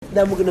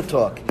then we're going to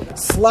talk.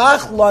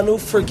 Slach lanu,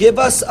 forgive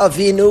us,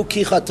 avinu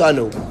ki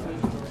chatanu.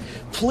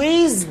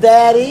 Please,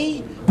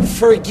 Daddy,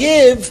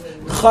 forgive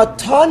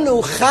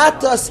chatanu.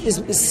 Chatas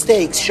is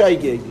mistakes,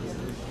 shaygig.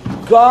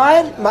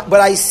 God, but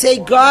I say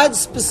God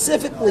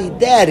specifically,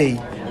 Daddy,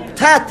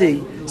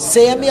 Tati,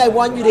 Sammy, I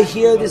want you to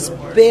hear this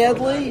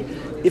badly.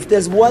 If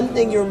there's one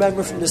thing you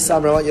remember from the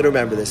summer, I want you to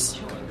remember this.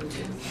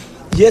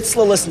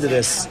 Yitzla, listen to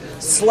this.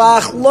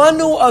 Slach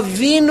lanu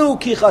avinu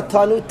ki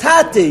chatanu.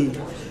 Tati,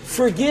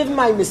 forgive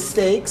my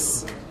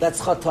mistakes. That's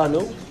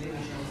chatanu.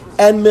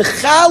 And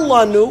michal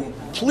lanu,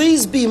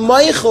 please be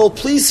Michael,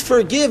 please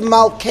forgive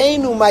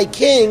Malkeinu, my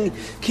king,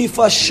 ki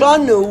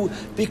fashanu,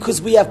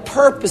 because we have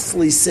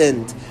purposely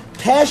sinned.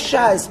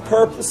 Pesha is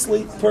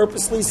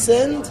purposely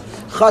sinned.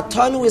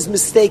 Chatanu is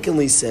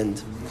mistakenly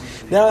sinned.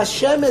 Now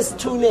Hashem has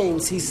two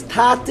names. He's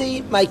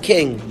Tati, my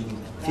king.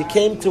 If you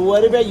came to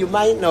whatever, you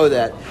might know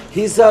that.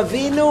 He's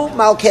Avinu,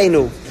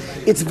 Malkeinu.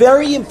 It's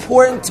very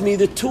important to me,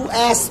 the two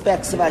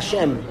aspects of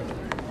Hashem.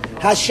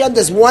 Hashem,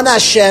 there's one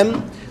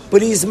Hashem,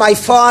 but He's my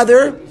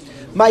Father.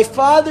 My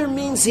Father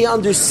means He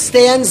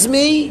understands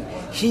me,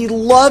 He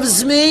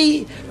loves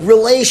me,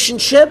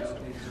 relationship.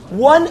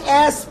 One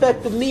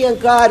aspect of me and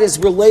God is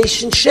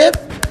relationship,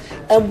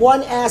 and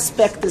one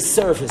aspect is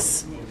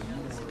service.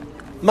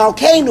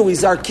 Malkeinu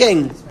is our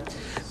king.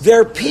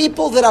 There are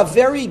people that are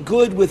very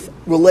good with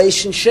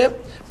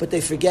relationship, but they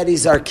forget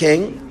He's our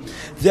king.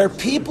 There are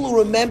people who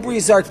remember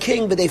He's our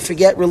king, but they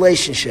forget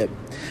relationship.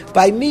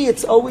 By me,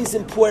 it's always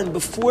important,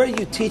 before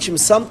you teach them,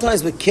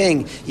 sometimes with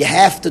king, you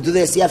have to do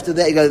this, you have to do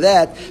that, you got to do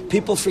that.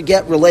 People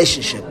forget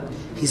relationship.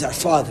 He's our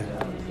Father.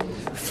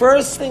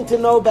 First thing to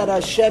know about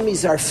Hashem,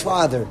 He's our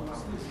Father.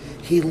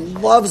 He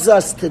loves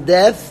us to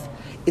death.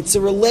 It's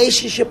a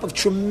relationship of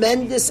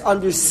tremendous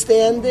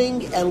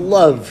understanding and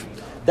love.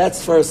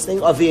 That's first thing,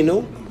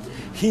 Avinu.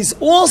 He's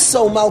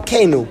also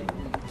Malkeinu.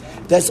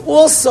 There's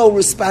also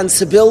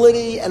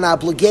responsibility and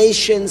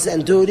obligations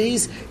and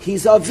duties.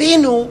 He's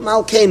Avinu,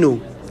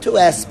 Malkeinu. Two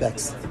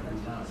aspects.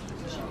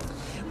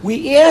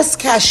 We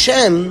ask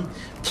Hashem,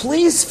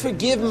 please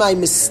forgive my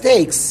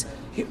mistakes.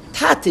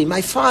 Tati,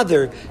 my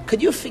father,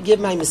 could you forgive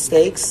my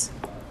mistakes?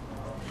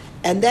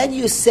 And then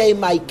you say,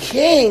 my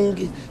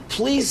king,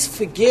 please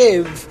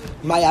forgive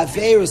my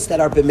averos that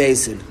are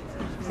bemazed.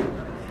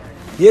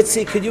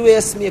 Yitzi, could you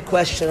ask me a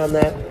question on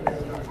that?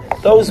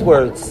 Those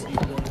words.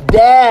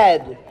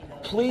 Dad,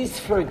 please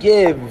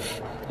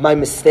forgive my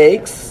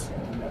mistakes.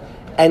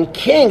 And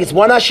king, it's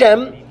one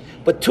Hashem,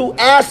 but two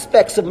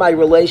aspects of my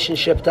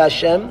relationship to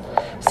Hashem.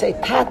 Say,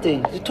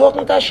 Tati, you're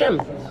talking to Hashem.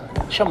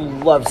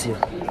 Hashem loves you.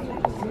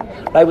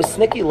 Right, with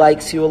Snicky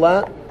likes you a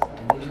lot.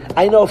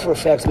 I know for a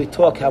fact we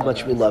talk how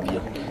much we love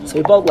you. So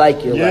we both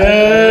like you a lot.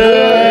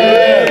 Yeah!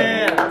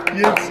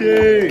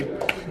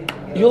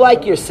 You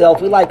like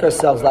yourself, we like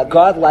ourselves a lot.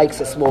 God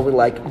likes us more than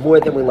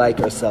we like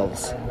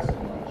ourselves.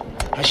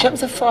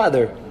 Hashem's a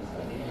father.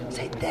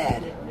 Say,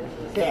 Dad.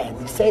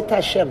 You say it to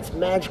Hashem, it's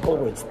magical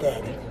words,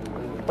 Daddy.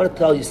 I want to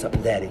tell you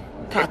something, Daddy.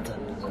 Tata.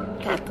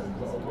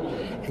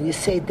 And you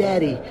say,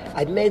 Daddy,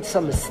 I've made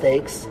some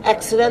mistakes,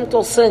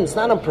 accidental sins,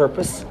 not on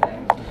purpose.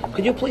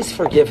 Could you please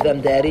forgive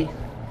them, Daddy?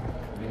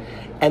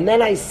 And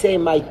then I say,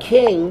 my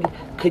king,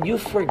 could you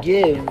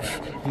forgive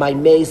my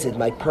mazid,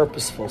 my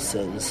purposeful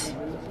sins?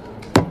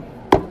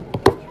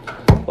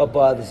 What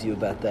bothers you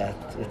about that?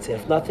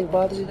 If nothing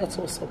bothers you, that's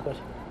also good.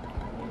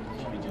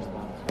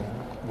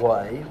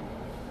 Why?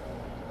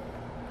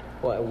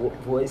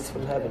 Voice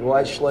from heaven.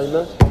 Why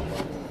Shlomo?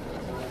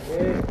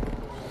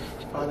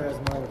 Father has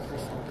more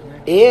personal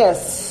connection.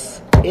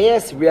 Yes,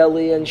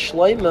 really, and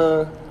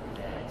Shlomo.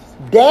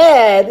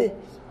 Dad,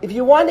 if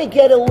you want to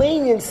get a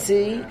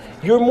leniency,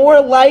 you're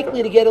more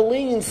likely to get a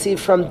leniency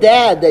from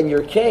Dad than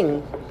your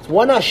king. It's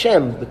one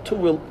Hashem, the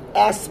two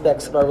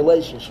aspects of our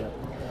relationship.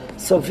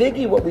 So,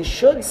 Viggy, what we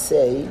should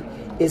say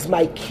is,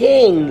 my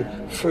king,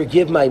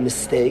 forgive my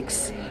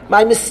mistakes.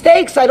 My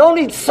mistakes, I don't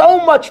need so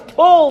much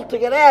pull to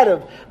get out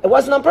of. It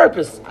wasn't on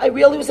purpose. I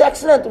really was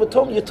accidental.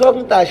 You're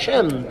talking to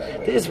Hashem.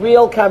 This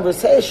real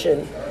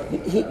conversation.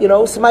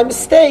 So my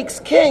mistakes,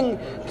 king,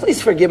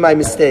 please forgive my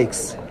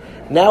mistakes.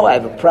 Now I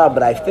have a problem,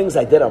 but I have things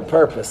I did on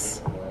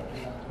purpose.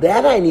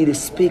 That I need to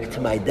speak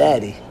to my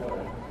daddy.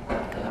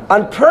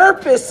 On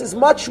purpose is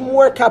much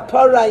more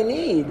kapara I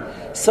need.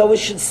 So we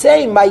should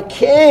say, my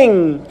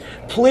king,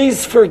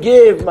 please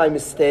forgive my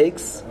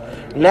mistakes.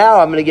 Now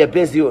I'm going to get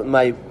busy with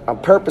my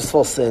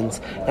purposeful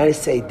sins. And I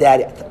say,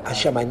 Daddy,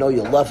 Hashem, I know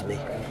you love me.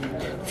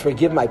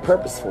 Forgive my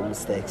purposeful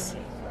mistakes.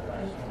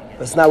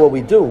 That's not what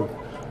we do.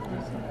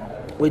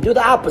 We do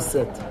the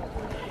opposite.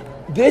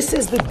 This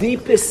is the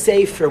deepest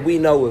sefer we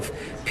know of.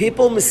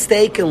 People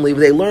mistakenly,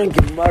 when they learn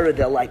Gemara,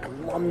 they're like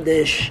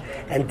lumdish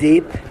and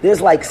deep.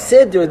 There's like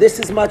Siddur, this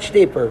is much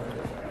deeper.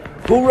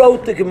 Who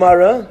wrote the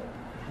Gemara?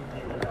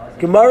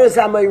 Gemara is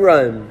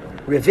Amayram.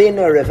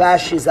 Ravina,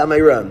 Ravashi is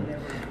Amayram.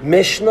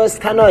 Mishnah is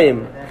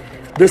Tanoim.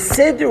 The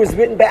Siddur was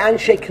written by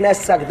Anshe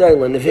Knesset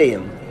Agdola,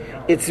 Nevi'im.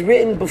 It's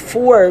written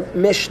before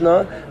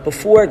Mishnah,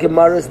 before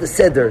Gemara is the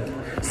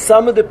Siddur.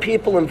 Some of the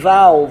people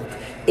involved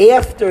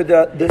After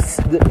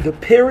the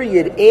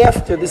period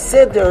after the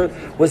Siddur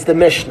was the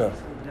Mishnah.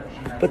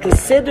 But the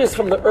Siddurs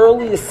from the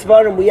earliest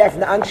Svarim we have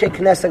from the Anshe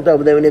Knesset,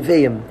 they were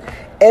Nevi'im.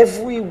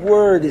 Every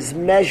word is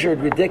measured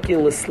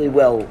ridiculously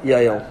well,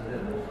 Yael.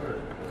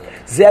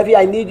 Zevi,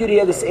 I need you to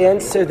hear this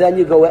answer, then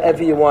you go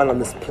wherever you want on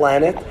this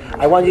planet.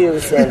 I want you to hear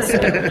this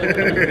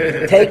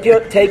answer.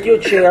 Take your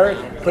chair,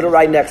 put it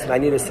right next to me. I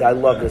need to say, I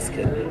love this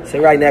kid. Say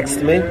right next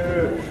to me.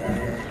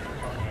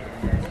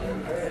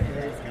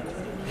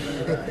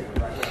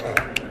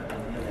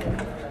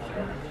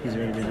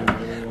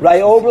 Rai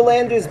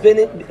Oberlander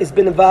has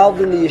been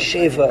involved in the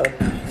yeshiva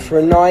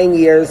for 9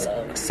 years.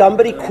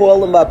 Somebody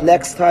call him up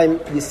next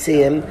time you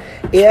see him.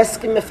 Ask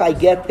him if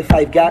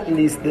I've gotten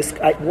these.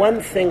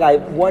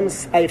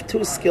 I have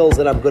 2 skills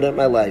that I'm good at in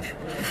my life.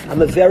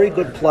 I'm a very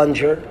good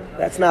plunger.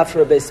 That's not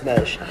for a beis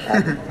medrash.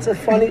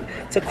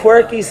 It's a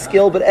quirky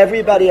skill, but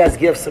everybody has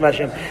gifts from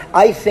Hashem.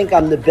 I think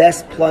I'm the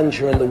best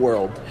plunger in the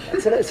world.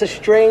 It's a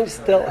strange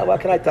skill.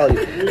 What can I tell you?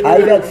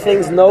 I've had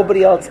things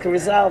nobody else can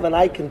resolve, and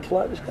I can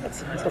plunge.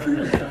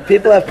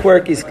 People have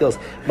quirky skills.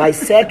 My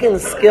second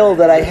skill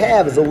that I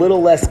have is a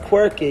little less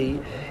quirky.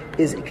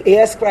 Is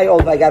ask Rayo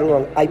if I got it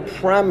wrong. I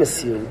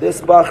promise you,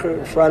 this bacher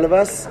in front of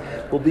us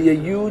will be a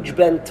huge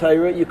ben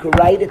Torah. You can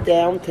write it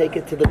down, take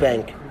it to the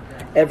bank.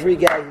 Every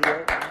guy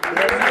here.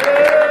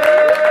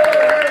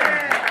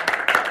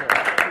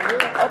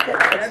 Okay,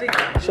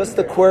 it's just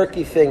a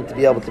quirky thing to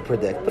be able to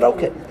predict. But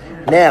okay,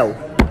 now.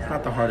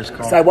 Not the hardest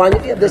call. So I want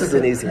you. Yeah, this is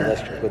an easy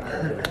question.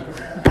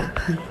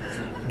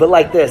 But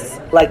like this,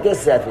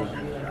 Zevi.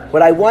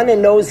 What I want to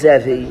know,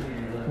 Zevi,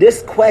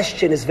 this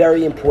question is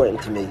very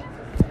important to me.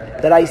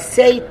 That I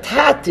say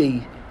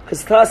Tati,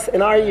 because to us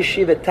in our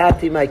yeshiva,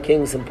 Tati, my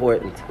king, is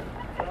important.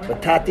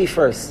 But Tati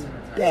first.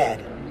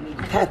 Dad.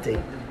 Tati.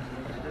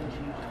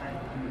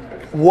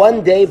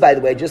 One day, by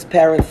the way, just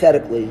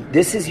parenthetically,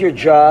 this is your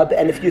job,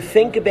 and if you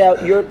think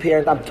about your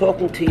parent, I'm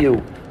talking to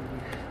you.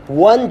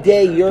 One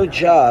day, your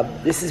job,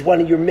 this is one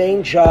of your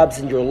main jobs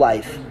in your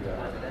life.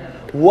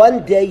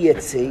 One day,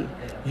 Yitzi,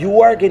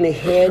 you are going to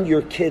hand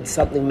your kids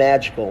something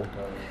magical.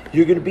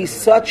 You're going to be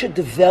such a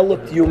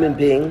developed human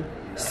being,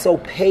 so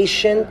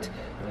patient,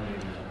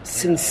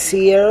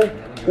 sincere,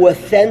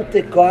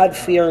 authentic,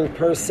 God-fearing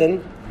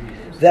person,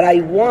 that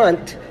I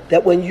want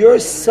that when your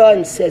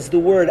son says the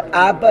word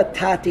Abba,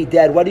 Tati,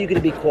 Dad, what are you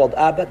going to be called?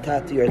 Abba,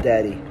 Tati, or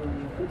Daddy?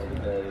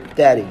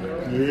 Daddy.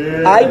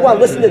 Yeah. I want,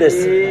 listen to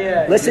this.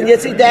 Yeah. Listen,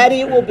 Yitzi, Daddy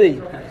it will be.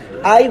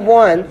 I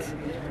want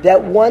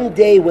that one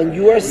day when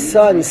your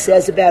son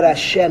says about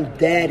Hashem,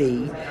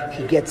 Daddy,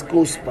 he gets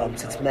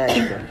goosebumps. It's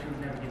magical.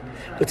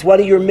 It's one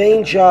of your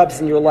main jobs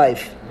in your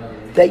life.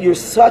 That you're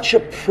such a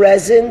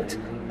present,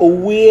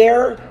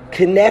 aware,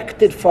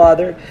 connected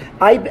father.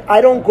 I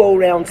don't go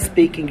around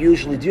speaking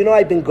usually. Do you know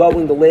I've been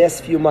going the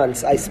last few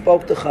months? I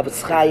spoke to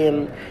Chavetz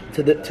Chaim,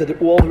 to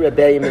all the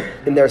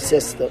Rebbeim in their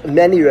system,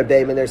 many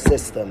Rebbeim in their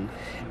system.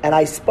 And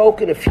I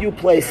spoke in a few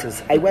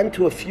places. I went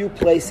to a few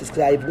places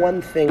because I have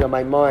one thing on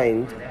my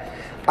mind.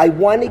 I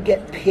want to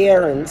get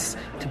parents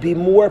to be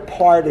more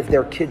part of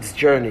their kids'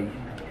 journey.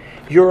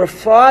 You're a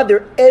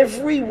father,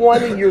 every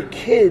one of your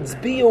kids,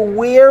 be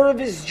aware of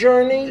his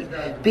journey,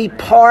 be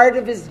part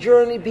of his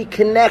journey, be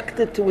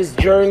connected to his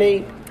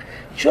journey.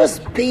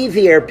 Just be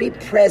there, be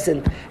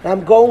present. And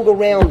I'm going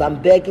around,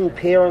 I'm begging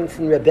parents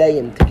and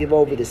Rebbeim to give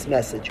over this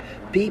message.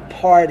 Be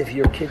part of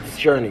your kid's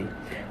journey.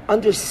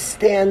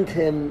 Understand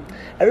him.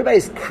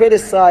 Everybody's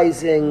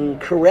criticizing,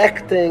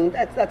 correcting.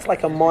 That's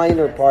like a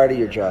minor part of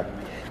your job.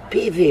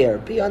 Be there,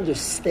 be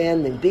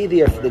understanding, be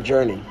there for the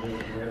journey.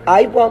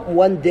 I want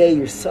one day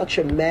you're such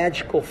a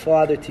magical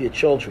father to your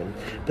children,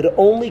 but it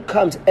only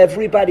comes,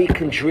 everybody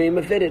can dream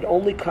of it, it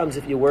only comes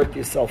if you work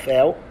yourself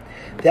out,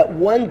 that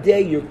one day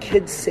your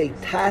kids say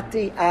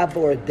Tati, Abba,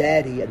 or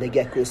Daddy, and they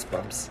get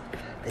goosebumps.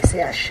 They say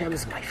Hashem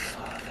is my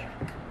father.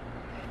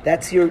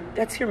 That's your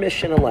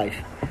mission in life.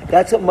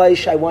 That's what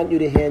Maish, I want you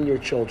to hand your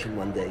children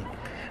one day.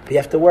 But you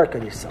have to work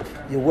on yourself.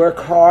 You work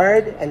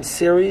hard and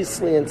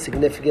seriously and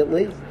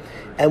significantly,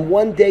 and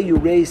one day you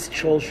raise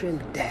children,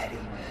 Daddy.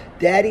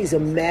 Daddy's a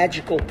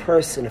magical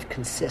person of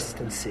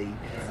consistency,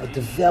 a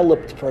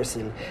developed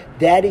person.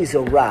 Daddy's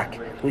a rock.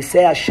 We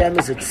say Hashem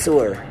is a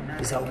tzur.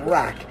 He's a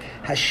rock.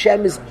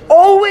 Hashem is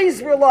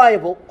always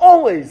reliable,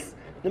 always.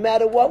 No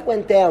matter what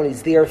went down,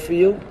 he's there for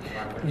you.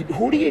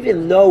 Who do you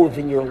even know of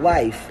in your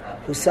life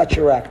who's such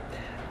a rock?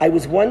 I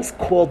was once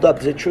called up,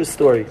 it's a true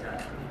story.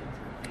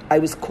 I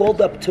was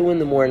called up 2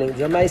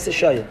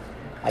 a.m.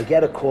 I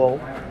get a call,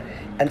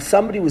 and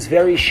somebody was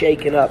very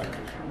shaken up.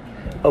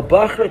 A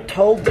bacher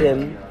told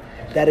him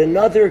that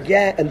another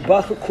guy, and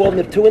Bacher called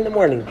him at 2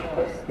 a.m.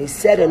 He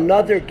said,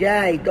 another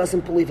guy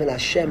doesn't believe in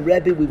Hashem.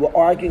 Rebbe, we were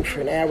arguing for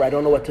an hour. I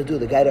don't know what to do.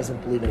 The guy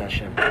doesn't believe in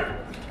Hashem.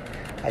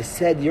 I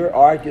said, you're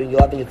arguing.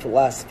 You're having a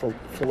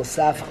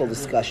philosophical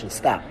discussion.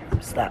 Stop.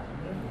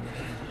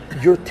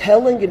 You're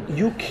telling him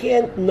you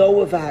can't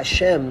know of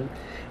Hashem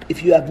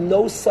if you have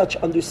no such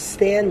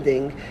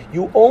understanding.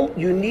 You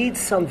need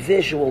some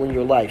visual in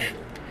your life.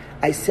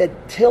 I said,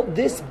 till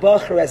this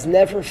bacher has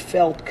never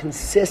felt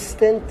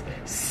consistent,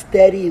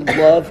 steady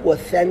love,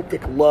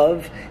 authentic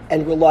love,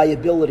 and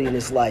reliability in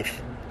his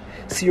life.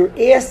 So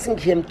you're asking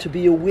him to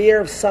be aware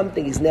of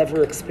something he's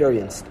never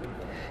experienced.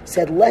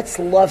 Said, let's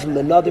love him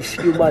another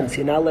few months.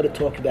 You're not allowed to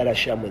talk about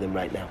Hashem with him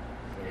right now.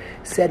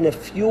 Said, in a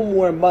few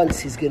more months,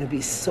 he's going to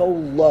be so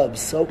loved,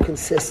 so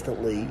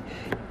consistently.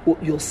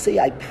 You'll see,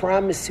 I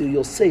promise you,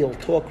 you'll see, he'll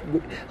talk,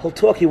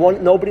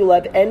 nobody will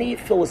have any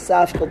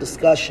philosophical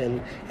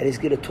discussion, and he's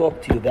going to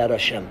talk to you about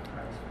Hashem.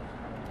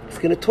 He's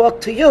going to talk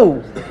to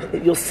you.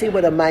 You'll see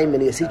what a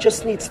maimon is. He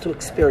just needs to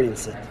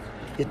experience it.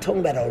 You're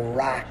talking about a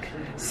rock,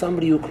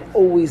 somebody you can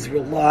always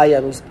rely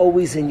on, who's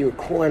always in your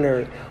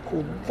corner,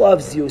 who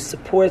loves you,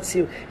 supports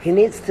you. He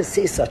needs to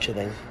see such a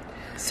thing.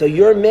 So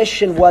your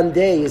mission one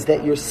day is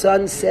that your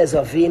son says,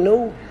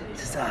 Avinu, he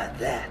says,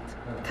 that,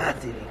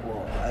 Tati,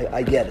 whoa,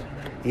 I get it.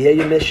 You hear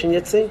your mission,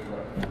 Yitzi?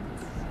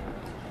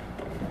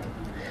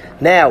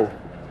 Now,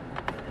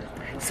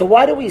 so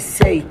why do we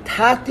say,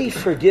 Tati,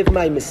 forgive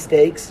my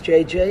mistakes,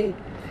 JJ,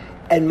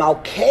 and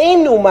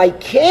Malkeinu, my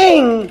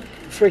king,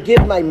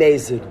 forgive my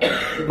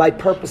mezid, my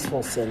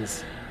purposeful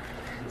sins?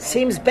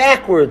 Seems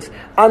backwards.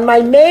 On my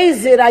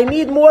mezid, I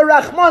need more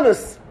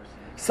rachmanus.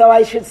 So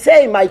I should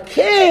say, my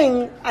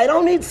king, I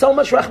don't need so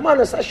much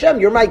rachmanus. Hashem,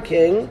 you're my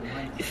king.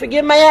 You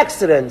forgive my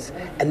accidents.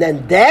 And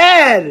then,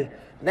 Dad,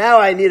 now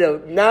I need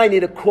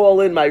to call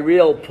in my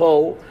real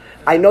pull.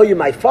 I know you're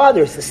my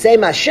father. It's the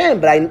same Hashem,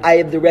 but I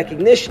have the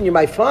recognition you're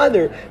my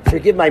father.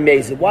 Forgive my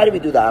mezid. Why do we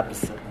do the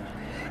opposite?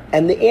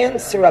 And the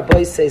answer,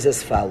 Rabbi says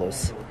as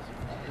follows.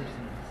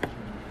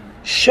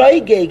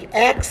 Shoigeg,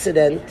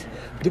 accident,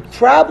 the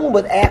problem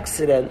with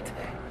accident,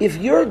 if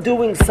you're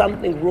doing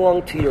something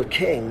wrong to your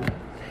king,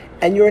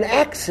 and you're an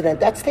accident,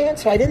 that's the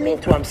answer. I didn't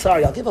mean to, I'm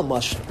sorry. I'll give a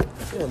mushroom.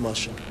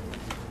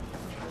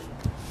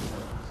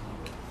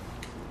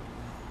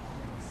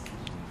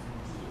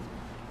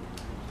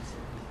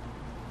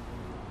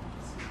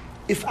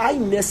 If I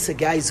miss a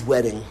guy's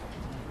wedding,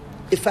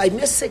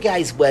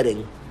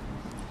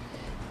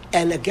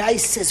 and a guy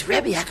says,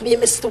 Rebbe, how come you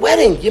missed the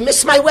wedding? You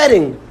missed my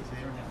wedding.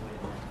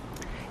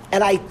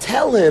 And I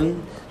tell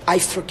him, I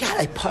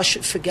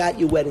forgot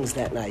your weddings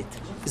that night.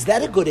 Is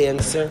that a good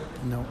answer?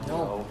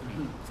 No.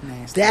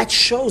 That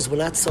shows we're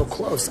not so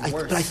close.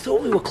 But I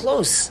thought we were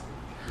close.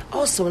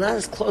 Oh, so we're not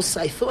as close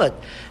as I thought.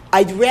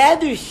 I'd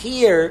rather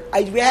hear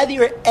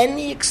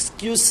any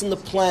excuse in the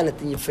planet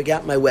than you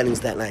forgot my weddings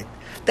that night.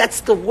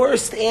 That's the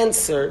worst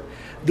answer.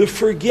 The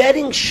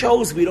forgetting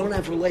shows we don't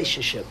have a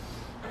relationship.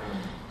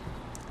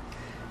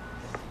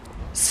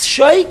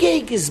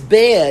 Shoigeg is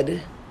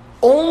bad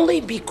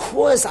only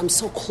because I'm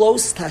so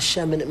close to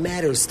Hashem and it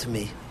matters to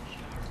me.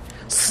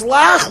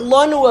 Slach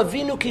lanu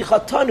avinu ki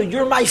chatanu.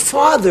 You're my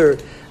father.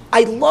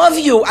 I love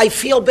you. I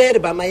feel bad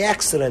about my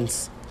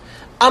accidents.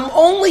 I'm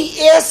only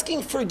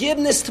asking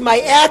forgiveness to my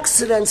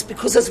accidents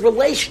because it's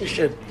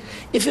relationship.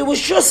 If it was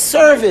just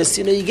service,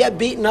 you get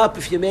beaten up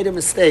if you made a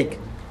mistake.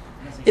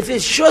 If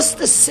it's just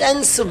the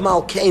sense of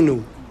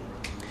Malkeinu,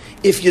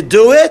 if you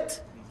do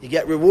it, you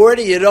get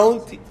rewarded, you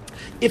don't.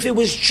 If it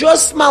was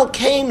just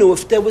Malkeinu,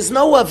 if there was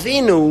no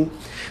Avinu,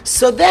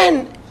 so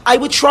then I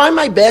would try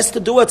my best to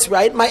do what's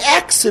right. My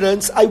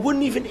accidents, I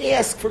wouldn't even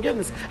ask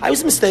forgiveness. I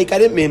was a mistake, I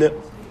didn't mean it.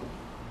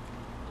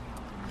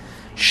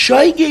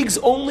 Shoigeg's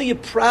only a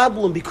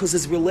problem because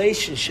there's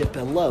relationship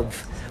and love.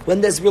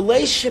 When there's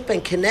relationship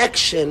and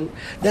connection,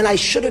 then I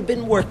should have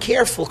been more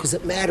careful because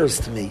it matters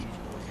to me.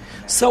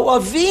 So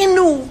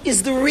Avinu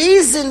is the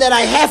reason that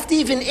I have to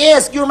even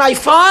ask, you're my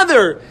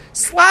father.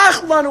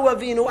 Slach lanu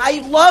Avinu,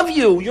 I love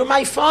you. You're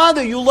my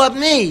father, you love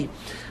me.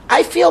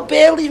 I feel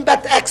badly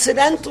about the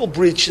accidental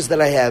breaches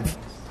that I have.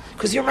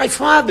 Because you're my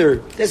father.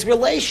 There's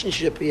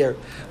relationship here.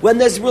 When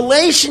there's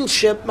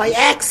relationship, my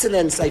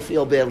accidents I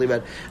feel badly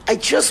about. I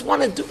just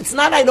want to do, it's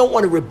not I don't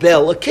want to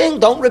rebel. A king,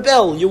 don't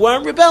rebel. You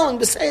weren't rebelling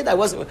to say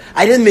that.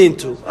 I didn't mean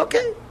to.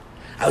 Okay.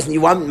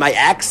 You want my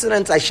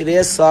accidents? I should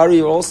ask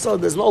sorry also.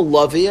 There's no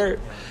love here.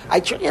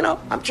 I'm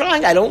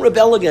trying. I don't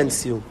rebel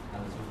against you.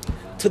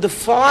 To the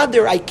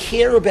Father, I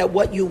care about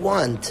what you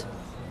want.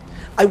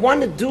 I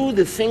want to do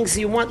the things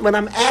you want. When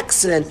I'm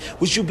accident,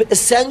 which you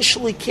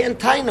essentially can't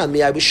tie on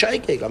me. I was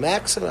shaking. I'm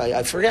accident.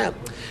 I forget.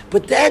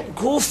 But that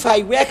goof,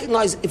 I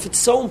recognize if it's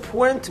so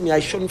important to me, I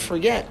shouldn't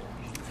forget.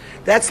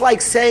 That's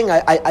like saying,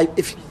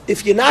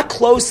 if you're not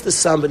close to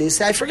somebody, you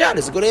say, I forgot.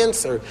 It's a good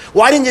answer.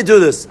 Why didn't you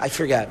do this? I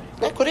forgot.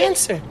 Not good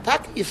answer.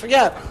 You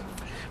forgot.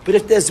 But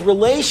if there's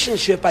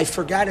relationship, I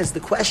forgot is the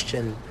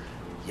question.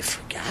 You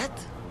forgot?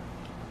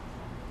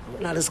 We're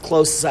not as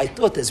close as I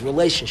thought. There's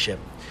relationship.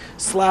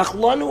 Slach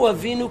lanu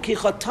avinu ki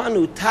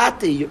chatanu.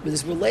 Tati,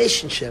 there's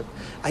relationship.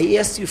 I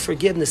asked you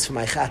forgiveness for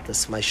my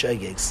chatas, my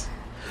shogegs.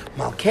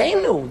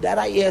 Malkeinu, that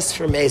I asked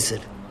for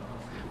mezid.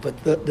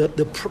 But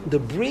the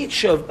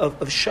breach of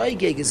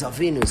shoigeg is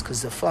avinus,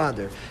 because the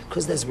father,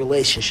 because there's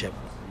relationship.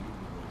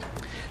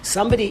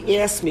 Somebody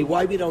asked me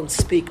why we don't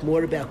speak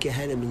more about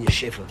Gehenim in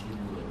Yeshiva.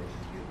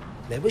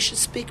 Maybe we should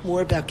speak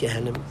more about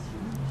Gehenim.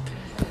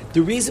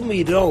 The reason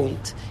we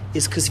don't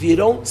is because if you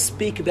don't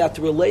speak about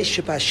the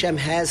relationship Hashem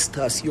has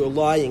to us, you're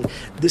lying.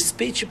 The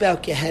speech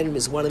about Gehenna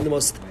is one of the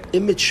most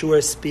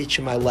immature speech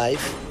in my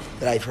life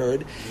that I've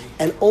heard.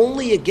 And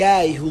only a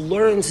guy who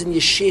learns in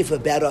yeshiva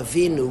about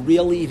Avinu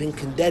really even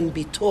can then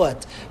be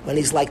taught when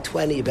he's like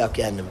 20 about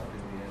Gehenna.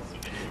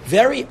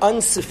 Very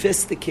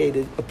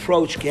unsophisticated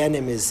approach Gehenna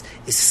is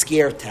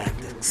scare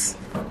tactics.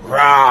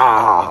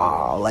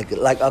 Rah! Like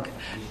okay.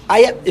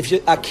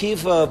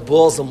 Akiva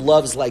Balsam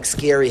loves like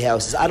scary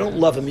houses. I don't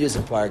love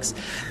amusement parks.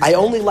 I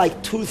only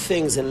like two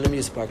things in an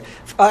amusement park.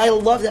 I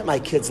love that my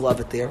kids love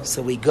it there,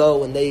 so we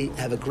go and they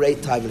have a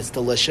great time and it's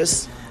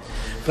delicious.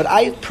 But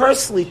I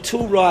personally,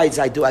 two rides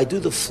I do. I do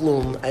the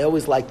flume. I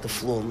always like the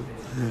flume.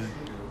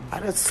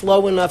 I'm not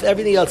slow enough.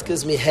 Everything else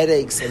gives me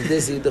headaches and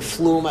dizzy. The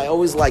flume, I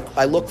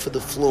look for the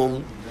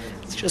flume.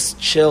 It's just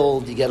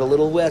chilled. You get a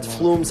little wet.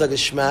 Flume's like a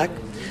schmack.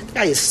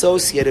 I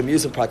associate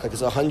amusement park like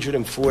it's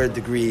 104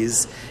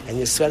 degrees and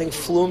you're sweating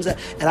flumes.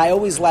 And I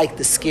always like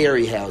the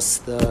scary house,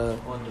 the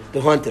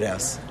haunted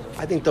house.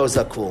 I think those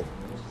are cool.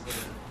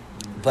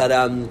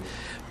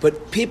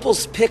 But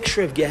people's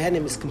picture of Gehenna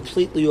is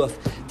completely off.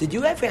 Did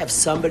you ever have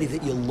somebody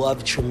that you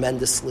love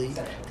tremendously,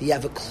 that you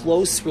have a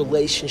close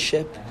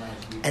relationship,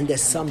 and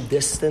there's some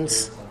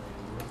distance?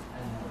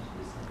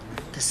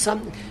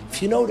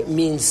 If you know what it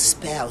means,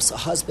 spouse, a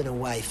husband and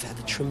wife have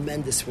a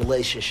tremendous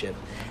relationship,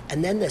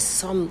 and then there's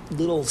some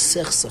little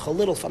sichsach,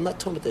 I'm not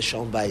talking about the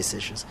shalom bayis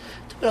issues,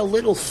 I'm talking about a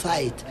little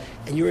fight,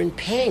 and you're in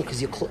pain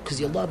because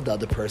you love the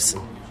other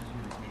person.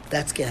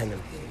 That's Gehenna.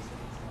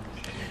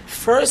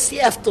 First, you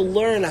have to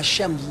learn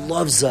Hashem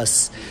loves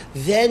us.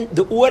 Then,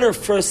 the order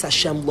first,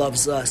 Hashem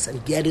loves us,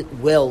 and get it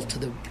well to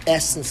the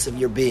essence of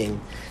your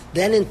being.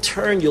 Then, in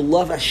turn, you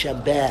love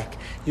Hashem back.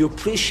 You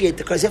appreciate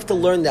the because you have to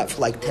learn that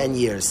for like 10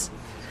 years.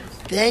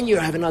 Then you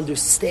have an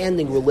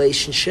understanding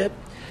relationship.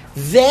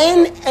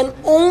 Then, and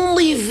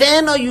only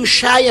then, are you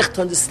shaykh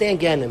to understand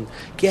Gehenna.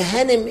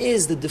 Gehenna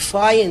is, the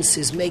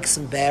defiances make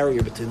some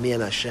barrier between me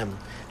and Hashem.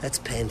 That's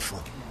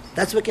painful.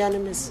 That's what Gehenna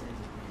is.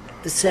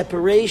 The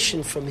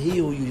separation from he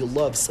who you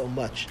love so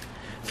much,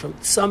 from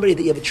somebody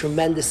that you have a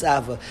tremendous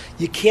ava.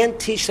 You can't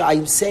teach.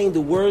 I'm saying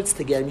the words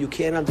together. You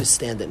can't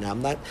understand it now.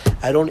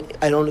 I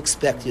don't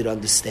expect you to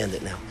understand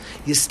it now.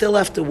 You still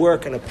have to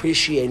work on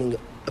appreciating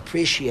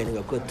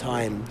a good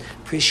time,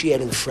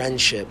 appreciating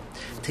friendship,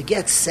 to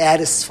get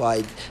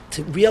satisfied,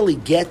 to really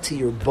get to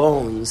your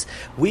bones.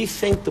 We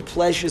think the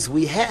pleasures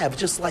we have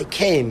just like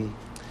came.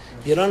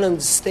 You don't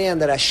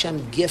understand that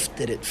Hashem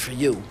gifted it for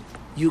you.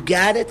 You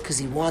got it because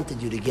He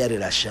wanted you to get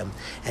it, Hashem.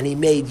 And He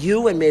made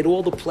you and made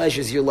all the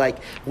pleasures. You're like,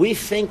 we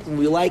think when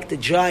we like the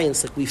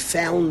Giants, like we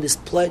found this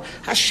pleasure.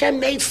 Hashem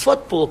made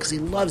football because He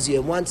loves you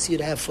and wants you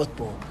to have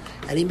football.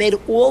 And He made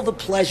all the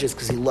pleasures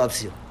because He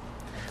loves you.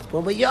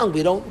 When we're young,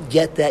 we don't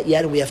get that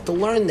yet, and we have to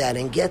learn that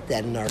and get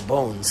that in our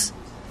bones.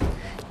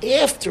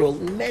 After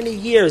many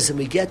years, and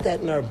we get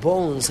that in our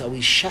bones, are we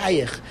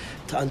shaykh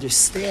to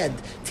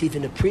understand, to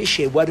even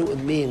appreciate what it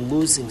would mean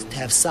losing, to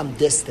have some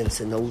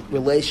distance in the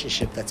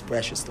relationship that's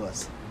precious to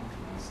us.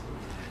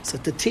 So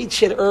to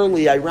teach it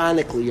early,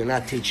 ironically, you're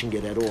not teaching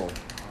it at all.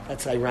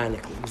 That's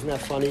ironically. Isn't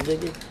that funny,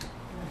 Viggy?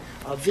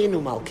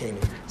 Avinu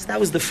Malkeinu. So that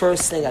was the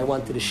first thing I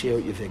wanted to share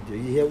with you, Victor.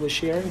 You hear what we're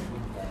sharing?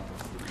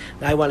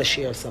 Now I want to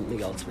share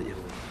something else with you.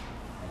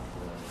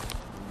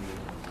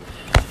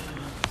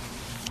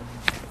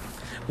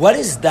 What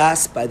is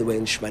das, by the way,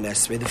 in Shemana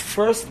Esrei? The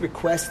first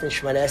request in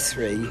Shemana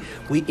Esrei,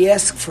 we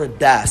ask for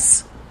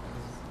das.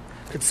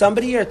 Could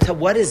somebody here tell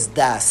what is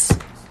das?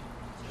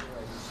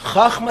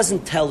 Chachma's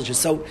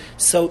intelligence.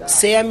 So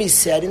Sammy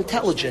said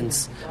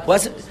intelligence.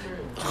 Was it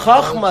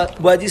Chachma?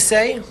 What did you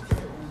say?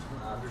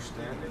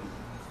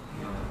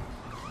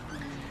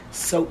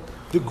 So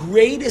the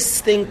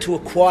greatest thing to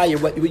acquire,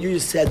 what you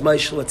just said,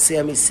 Mashal, what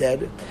Sammy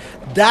said,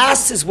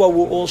 das is what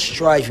we're all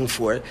striving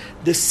for.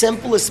 The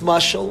simplest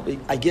mashal,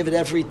 I give it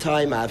every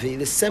time, Avi,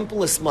 the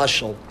simplest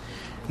mashal.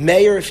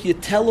 Mayor, if you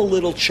tell a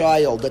little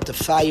child that the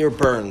fire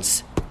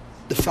burns,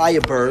 so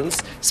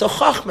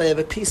Chachma, they have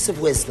a piece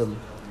of wisdom.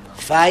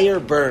 Fire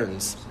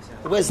burns.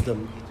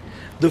 Wisdom.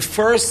 The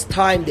first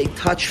time they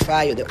touch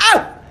fire,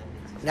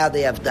 now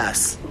they have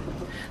das.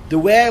 The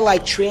way I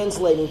like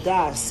translating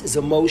das is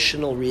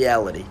emotional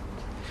reality.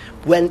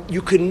 When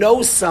you can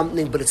know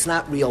something, but it's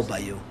not real by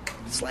you.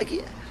 It's like,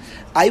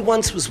 I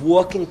once was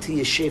walking to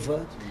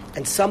yeshiva,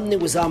 and something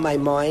was on my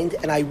mind,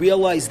 and I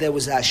realized there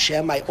was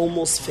Hashem. I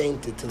almost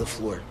fainted to the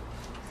floor.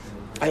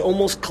 I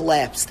almost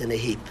collapsed in a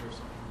heap.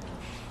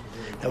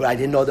 Now, I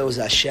didn't know there was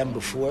Hashem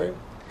before,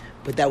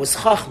 but that was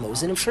Chachma. It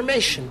was an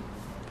information.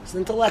 It was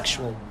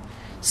intellectual.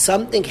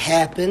 Something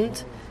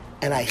happened,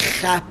 and I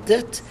chapped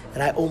it,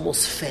 and I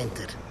almost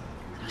fainted.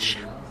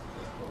 Hashem.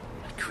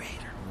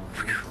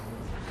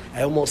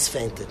 I almost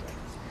fainted.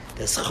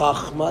 There's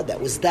Chachma, that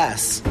was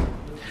Das.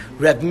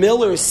 Reb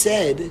Miller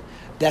said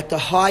that the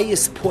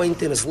highest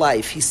point in his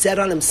life, he said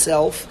on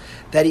himself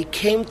that he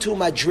came to a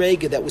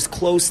madrega that was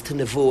close to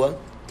Nevuah,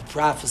 the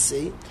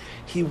prophecy.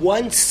 He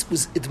once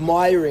was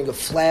admiring a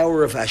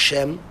flower of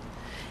Hashem,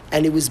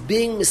 and he was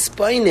being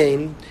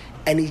mispainin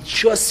and he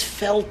just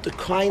felt the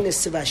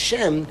kindness of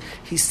Hashem.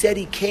 He said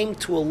he came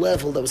to a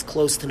level that was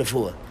close to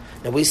Nevuah.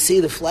 Now we see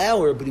the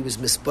flower, but he was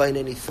misbain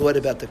and he thought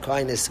about the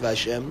kindness of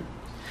Hashem.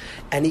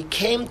 And he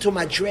came to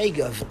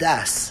Madrega of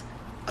Das,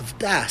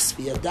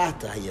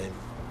 v'yadata hayom,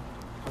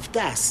 of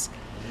Das.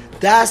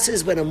 Das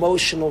is an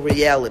emotional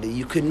reality.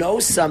 You could know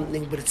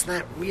something, but it's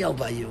not real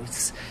by you.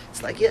 It's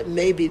like, yeah,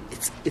 maybe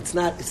it's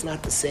not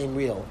the same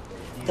real.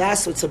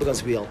 That's what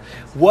becomes real.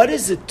 What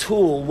is a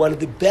tool, one of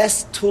the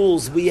best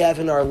tools we have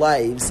in our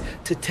lives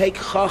to take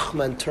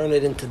Chachma and turn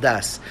it into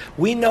Das?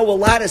 We know a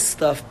lot of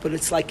stuff, but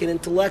it's like an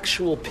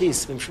intellectual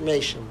piece of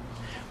information.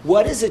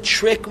 What is a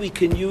trick we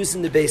can use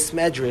in the Beis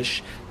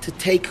Medrash to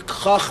take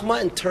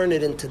Chachma and turn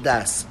it into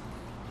Das?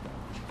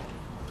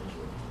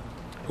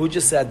 Who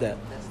just said that?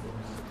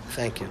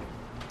 Thank you.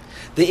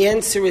 The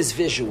answer is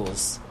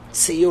visuals.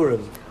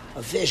 Tziyurim,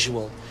 a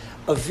visual.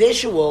 A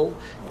visual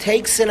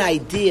takes an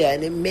idea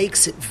and it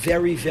makes it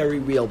very, very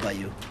real by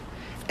you.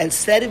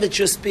 Instead of it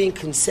just being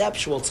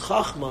conceptual, it's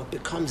chachma, it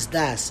becomes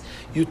das.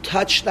 You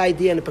touch the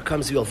idea and it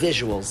becomes real.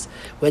 Visuals.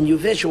 When you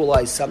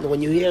visualize something,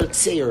 when you hear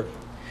tzir,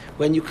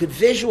 when you could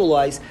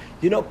visualize,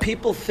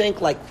 people think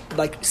like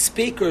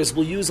speakers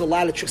will use a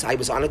lot of tricks. I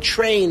was on a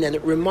train and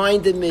it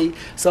reminded me.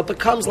 So it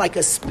becomes like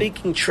a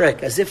speaking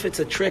trick, as if it's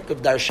a trick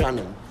of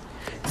darshanim.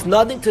 It's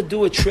nothing to do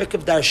with trick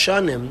of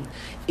darshanim.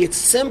 It's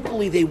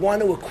simply they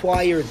want to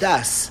acquire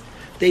das.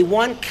 They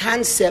want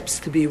concepts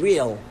to be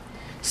real.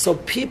 So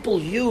people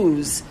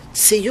use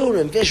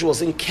tziyurim,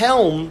 visuals. In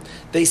Kelm,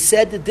 they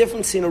said the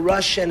difference in a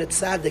Rosh and a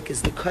tzaddik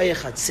is the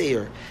koyach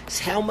hatzir. It's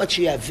how much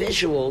you have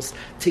visuals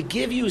to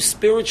give you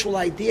spiritual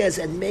ideas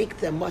and make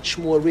them much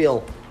more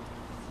real.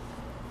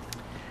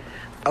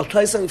 I'll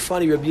tell you something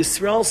funny. Rabbi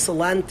Yisrael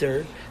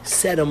Salanter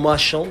said a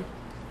mashal.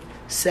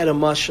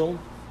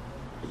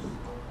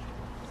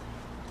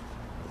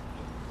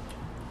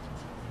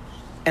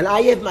 And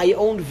I have my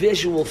own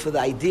visual for the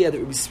idea that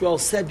Rabbi Yisrael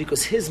said,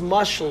 because his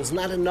mashal is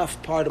not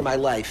enough part of my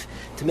life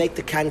to make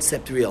the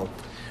concept real.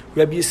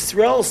 Rabbi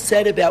Yisrael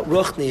said about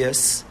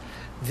Ruchnius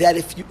that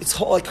it's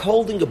like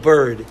holding a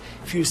bird.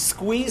 If you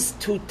squeeze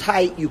too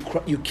tight, you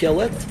kill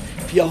it.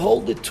 If you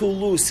hold it too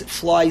loose, it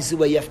flies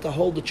away. You have to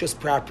hold it just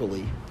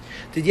properly.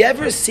 Did you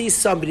ever see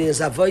somebody whose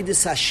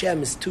avodas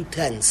Hashem is too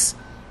tense?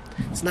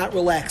 It's not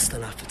relaxed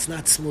enough. It's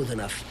not smooth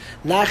enough.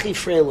 Nachi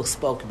Freilich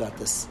spoke about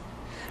this.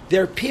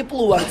 There are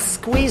people who are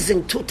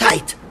squeezing too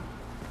tight.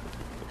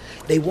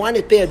 They want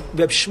it bad.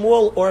 Reb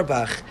Shmuel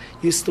Orbach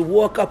used to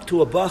walk up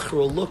to a bacher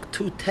who looked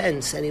too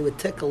tense, and he would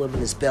tickle him in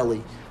his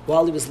belly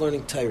while he was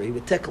learning Torah. He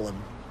would tickle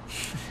him.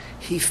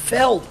 He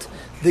felt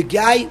the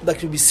guy,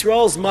 like Rabbi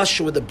Yisrael's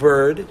mashal with a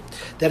bird,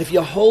 that if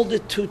you hold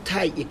it too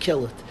tight, you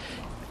kill it.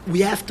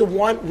 We have to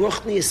want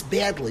Ruchnius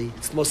badly.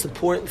 It's the most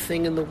important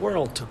thing in the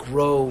world, to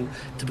grow,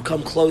 to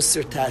become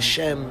closer to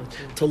Hashem,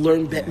 to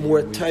learn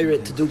more Torah,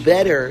 to do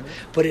better.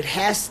 But it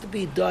has to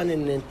be done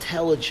in an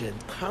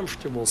intelligent,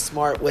 comfortable,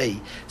 smart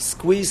way.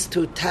 Squeeze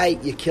too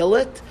tight, you kill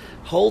it.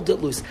 Hold it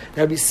loose.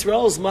 Now, Rabbi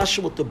Yisrael's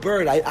mashal with the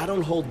bird, I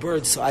don't hold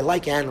birds, so I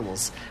like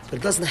animals. But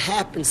it doesn't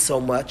happen so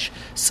much.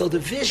 So the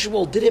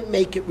visual didn't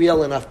make it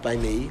real enough by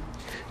me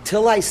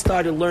till I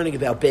started learning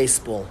about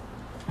baseball.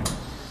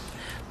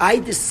 I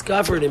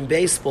discovered in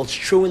baseball, it's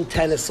true in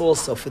tennis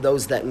also, for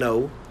those that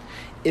know,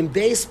 in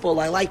baseball,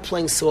 I like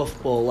playing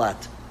softball a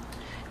lot.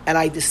 And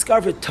I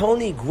discovered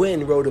Tony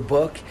Gwynn wrote a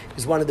book. He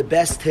was one of the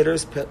best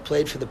hitters,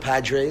 played for the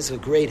Padres, a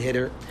great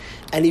hitter.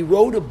 And he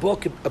wrote a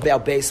book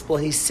about baseball.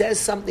 He says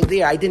something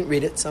there. I didn't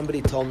read it.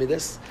 Somebody told me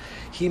this.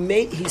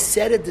 He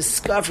said a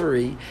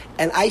discovery,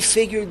 and I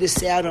figured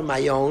this out on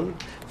my own.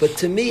 But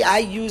to me, I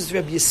used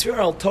Rabbi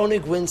Yisrael. Tony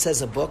Gwynn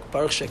says a book,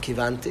 Baruch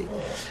Shekivanti.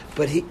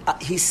 But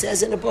he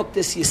says in a book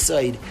this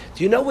Yesod.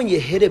 Do you know when you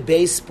hit a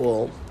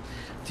baseball,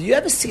 do you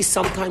ever see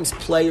sometimes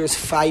players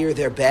fire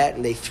their bat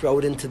and they throw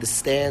it into the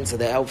stands or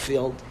the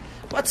outfield?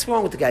 What's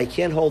wrong with the guy? He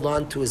can't hold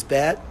on to his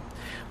bat?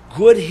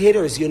 Good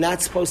hitters, you're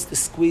not supposed to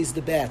squeeze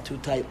the bat too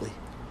tightly.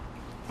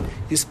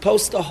 You're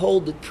supposed to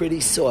hold it pretty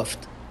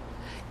soft.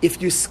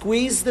 If you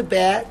squeeze the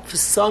bat, for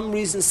some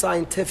reason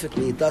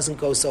scientifically, it doesn't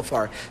go so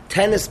far.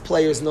 Tennis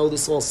players know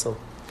this also.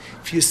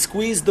 If you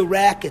squeeze the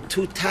racket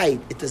too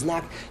tight, it does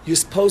not. You're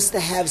supposed to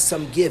have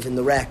some give in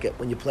the racket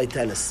when you play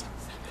tennis.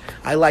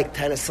 I like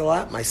tennis a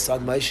lot. My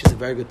son Moshe is a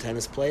very good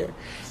tennis player.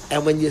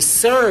 And when you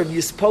serve,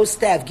 you're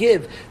supposed to have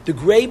give. The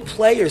great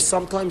players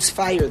sometimes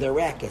fire their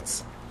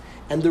rackets.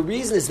 And the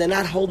reason is they're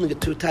not holding it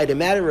too tight. As a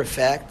matter of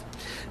fact,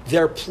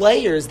 there are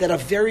players that are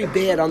very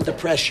bad under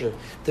pressure.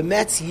 The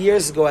Mets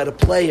years ago had a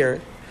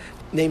player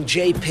named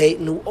Jay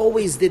Payton who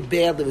always did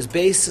badly. It was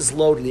bases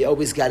loaded. He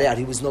always got out.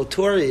 He was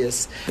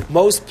notorious.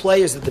 Most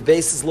players at the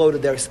bases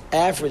loaded, their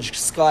average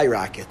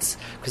skyrockets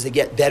because they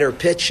get better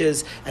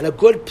pitches. And a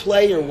good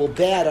player will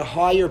bat a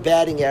higher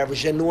batting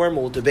average than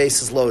normal with the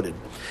bases loaded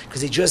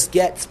because he just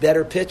gets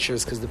better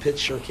pitchers because the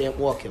pitcher can't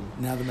walk him.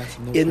 Now the Mets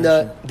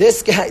no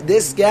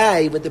this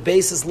guy with the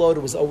bases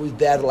loaded was always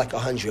batted like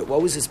 100.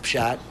 What was his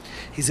shot?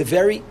 He's a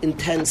very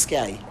intense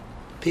guy.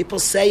 People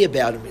say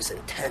about him, he's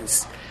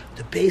intense.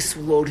 The base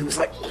load, he was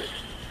like,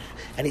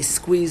 and he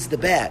squeezed the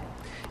bat.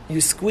 You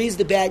squeeze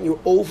the bat and you're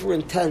over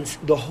intense.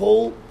 The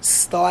whole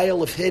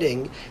style of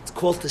hitting, it's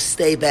called to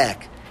stay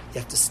back. You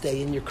have to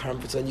stay in your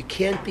comfort zone. You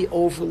can't be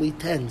overly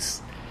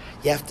tense.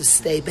 You have to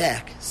stay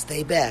back.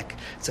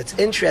 So it's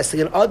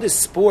interesting. In other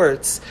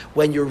sports,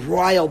 when you're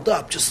riled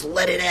up, just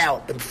let it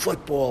out. In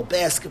football,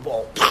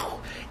 basketball,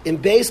 in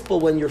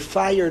baseball, when you're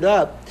fired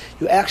up,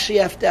 you actually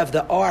have to have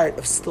the art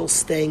of still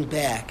staying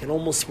back and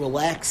almost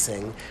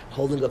relaxing,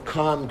 holding a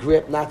calm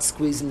grip, not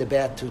squeezing the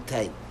bat too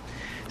tight.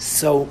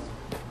 So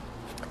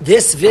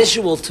this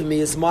visual to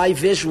me is my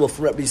visual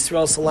for Rabbi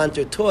Yisrael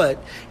Salanter taught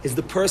is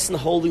the person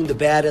holding the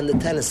bat and the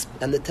tennis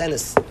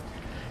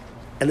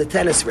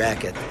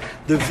racket.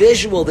 The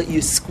visual that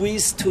you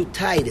squeeze too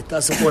tight, it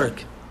doesn't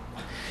work.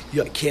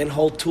 You can't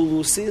hold too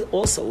loosely,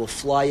 also it will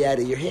fly out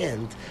of your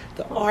hand.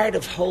 The art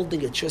of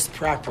holding it just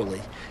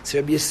properly. So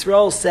Rabbi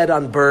Yisrael said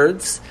on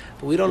birds,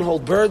 but we don't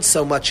hold birds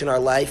so much in our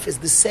life, is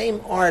the same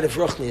art of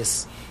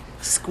ruchnius.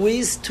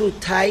 Squeeze too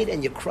tight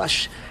and you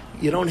crush,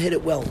 you don't hit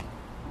it well.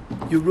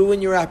 You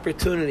ruin your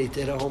opportunity to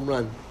hit a home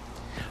run.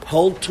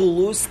 Hold too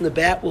loose and the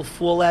bat will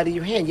fall out of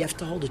your hand. You have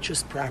to hold it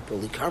just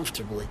properly,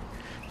 comfortably.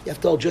 You have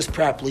to hold just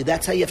properly.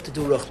 That's how you have to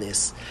do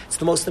ruchnius. It's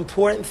the most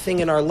important thing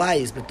in our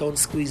lives, but don't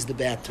squeeze the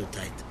bat too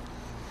tight.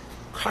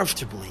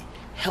 Comfortably,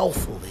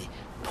 healthily,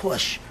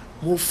 push,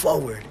 move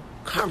forward,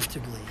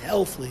 comfortably,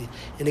 healthily.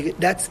 And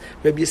that's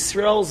Rabbi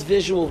Yisrael's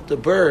visual of the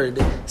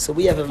bird. So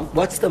we have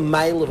what's the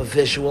mile of a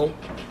visual?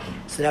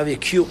 So now we have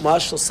a cute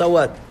mashal, so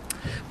what?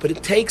 But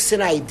it takes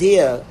an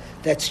idea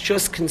that's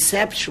just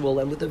conceptual,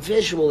 and with a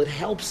visual, it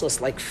helps us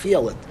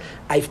feel it.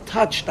 I've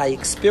touched, I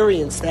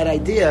experienced that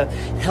idea.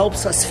 It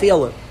helps us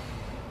feel it.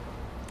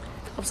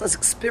 It helps us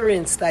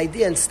experience the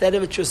idea instead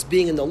of it just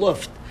being in the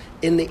luft,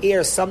 in the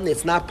air, something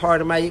that's not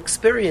part of my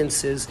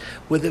experiences.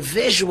 With a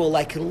visual,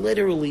 I can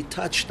literally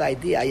touch the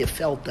idea. I have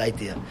felt the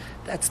idea.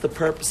 That's the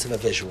purpose of a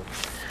visual.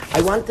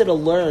 I wanted to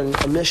learn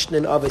a Mishnah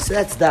in Avos. So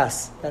that's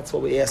das. That's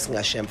what we're asking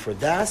Hashem for.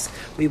 Das.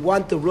 We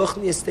want the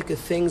ruchniistic of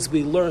things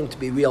we learn to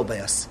be real by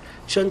us.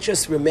 It shouldn't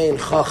just remain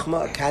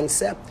chachma, a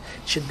concept.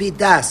 It should be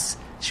das.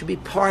 It should be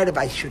part of it.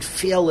 I should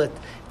feel it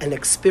and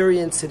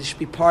experience it. It should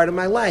be part of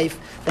my life.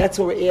 That's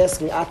what we're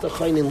asking. Ata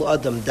chaynin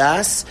l'adam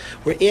das.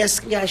 We're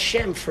asking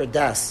Hashem for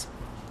das.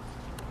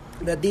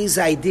 That these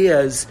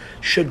ideas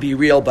should be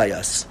real by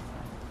us.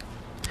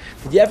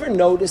 Did you ever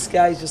notice,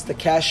 guys, just the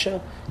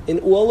kasha? In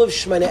all of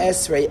Shemana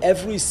Esrei,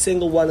 every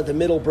single one of the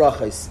middle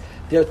brachas,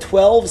 there are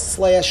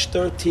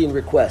 12/13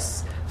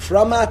 requests.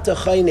 From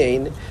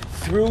Atachainin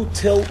through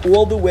till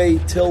all the way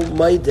till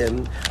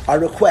Maidim are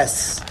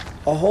requests.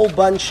 A whole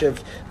bunch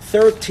of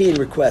 13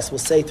 requests. We'll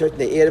say 13.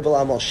 The Erev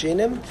Amal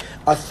Shinim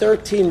are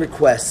 13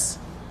 requests.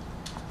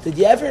 Did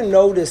you ever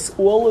notice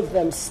all of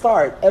them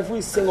start?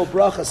 Every single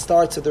bracha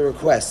starts with a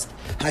request.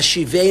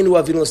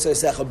 Hashivenu avinu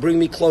l'seisecha, bring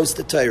me close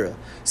to Torah.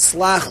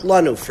 Slach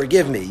lanu,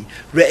 forgive me.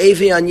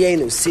 Re'evi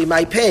anyenu, see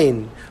my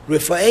pain.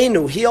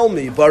 Rifa'enu, heal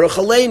me. Baruch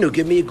aleinu,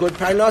 give me a good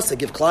parnasa.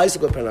 Give Klais a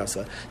good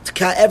parnasa.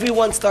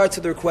 Everyone starts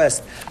with a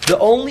request. The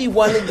only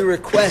one of the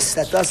requests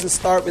that doesn't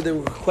start with a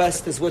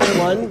request is which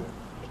one?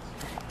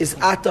 Is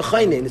Ata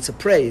Chainin. It's a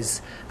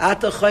praise.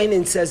 Ata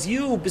Chainin says,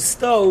 you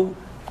bestow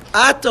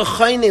Ata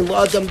Chainin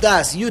l'adam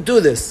das. You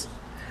do this.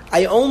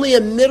 I only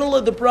in the middle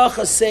of the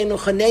bracha say,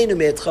 Nuchaneinu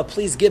me'etcha,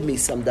 please give me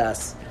some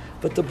das.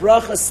 But the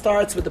bracha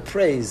starts with the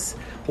praise.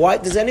 Why?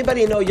 Does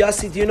anybody know,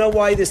 Yossi, do you know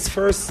why this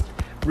first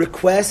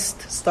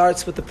request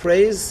starts with the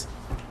praise?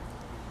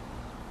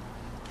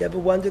 You ever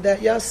wondered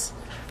that, Yos?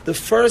 The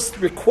first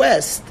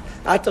request,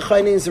 Ata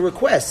Chainin is a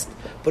request.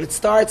 But it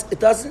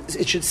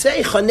should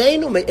say,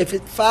 Chaneinu, if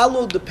it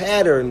followed the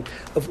pattern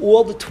of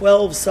all the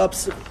 12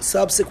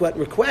 subsequent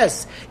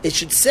requests, it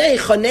should say,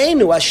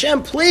 Chaneinu,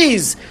 Hashem,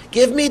 please,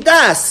 give me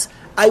das.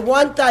 I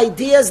want the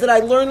ideas that I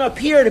learn up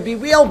here to be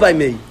real by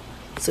me.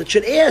 So it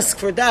should ask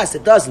for das.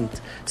 It doesn't.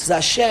 It says,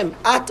 Hashem,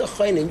 Ata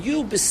Chaneinu,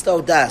 you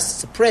bestow das.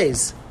 It's a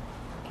praise.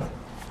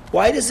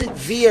 Why does it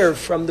veer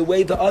from the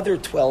way the other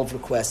 12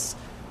 requests?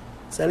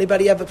 Does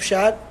anybody have a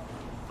pshat?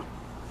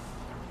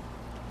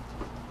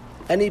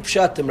 Any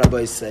pshatim,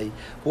 Rabbi say,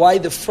 why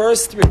the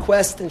first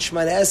request in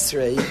Shemana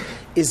Esrei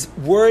is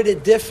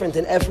worded different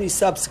than every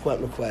subsequent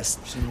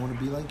request. So you want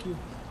to be like you?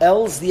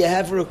 Els, do you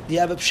have a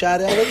pshat,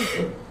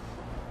 Eli?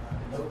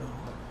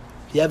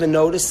 You ever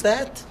noticed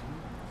that?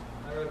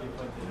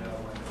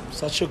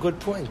 Such a good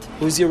point.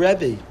 Who's your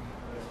Rebbe?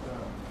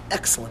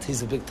 Excellent.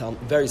 He's a big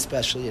Talmud, very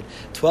special yid.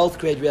 12th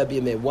grade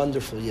Rebbe, a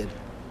wonderful yid.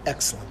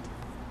 Excellent.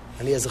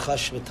 And he has a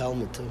chashva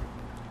Talmud too.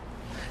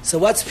 So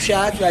what's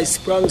pshat? I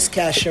sprung's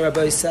kasher,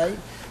 Rabbi say.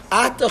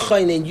 Ata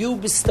chayin, you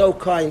bestow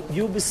kind,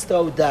 you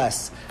bestow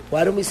das.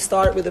 Why don't we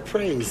start with a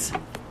praise?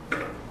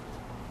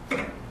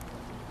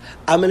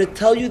 I'm going to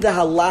tell you the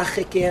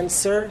halachic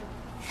answer,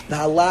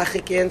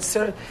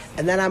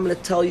 and then I'm going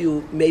to tell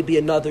you maybe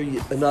another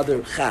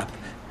chap.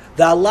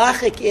 The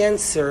halachic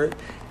answer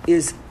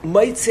is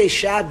Motzei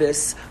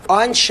Shabbos.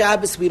 On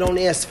Shabbos we don't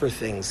ask for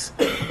things.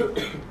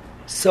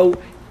 So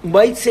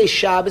Might say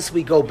Shabbos,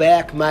 we go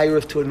back,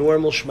 Ma'ariv, to a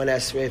normal Shemona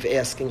Esrei of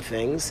asking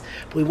things.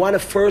 But we want to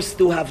first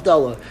do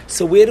Havdalah.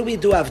 So where do we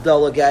do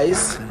Havdalah,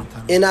 guys?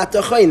 In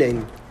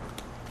Atachoinin.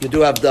 You do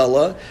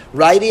Havdalah.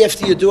 Right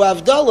after you do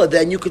Havdalah,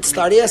 then you could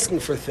start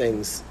asking for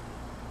things.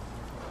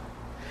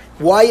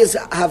 Why is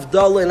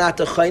Havdalah and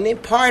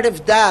Atachoinin? Part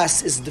of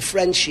Das is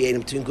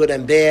differentiating between good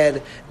and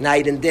bad,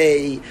 night and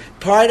day.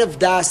 Part of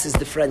Das is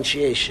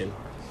differentiation.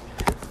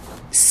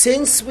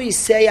 Since we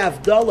say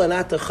Havdalah and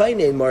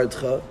Atachoinin,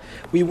 Mordcha,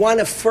 we want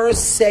to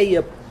first say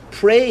a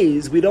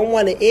praise. We don't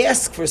want to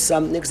ask for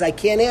something because I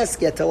can't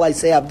ask yet till I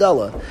say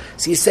Havdalah.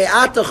 So you say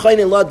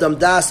Atachoinin lo dam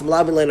das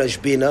m'lavin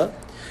le'nashbina.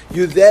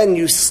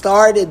 You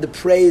started the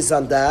praise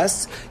on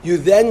Das. You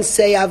then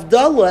say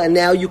Havdalah, and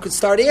now you could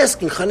start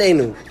asking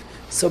Chanenu.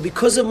 So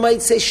because of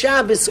might say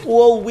Shabbos,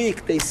 all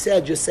week they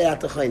said just say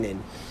Atachoinin.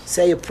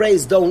 Say a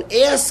praise. Don't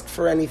ask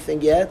for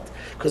anything yet.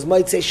 Because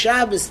might say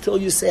Shabbos, till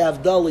you say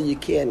Havdalah, you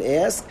can't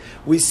ask.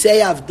 We say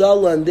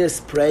Havdalah in this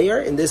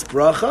prayer, in this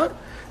bracha.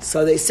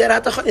 So they said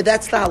Atachonin.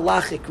 That's the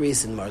halachic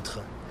reason,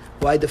 Mordcha.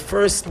 Why the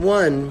first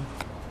one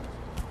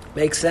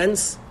makes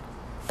sense?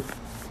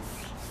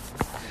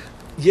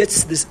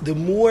 Yes, the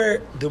more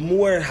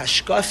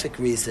hashkafic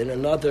reason,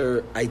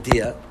 another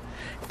idea.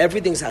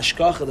 Everything's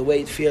hashkacha, the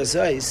way it fears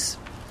us.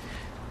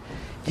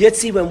 Yet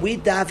see, when we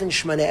daven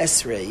Shemona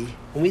Esrei,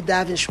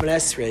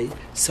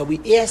 so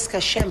we ask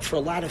Hashem for a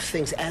lot of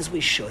things, as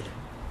we should.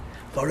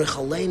 Baruch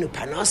Aleinu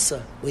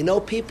Parnasa. We know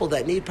people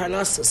that need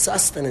Parnasa,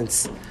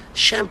 sustenance.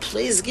 Hashem,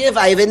 please give.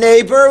 I have a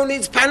neighbor who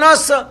needs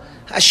Parnasa.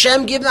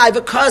 Hashem, give. I have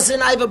a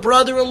cousin. I have a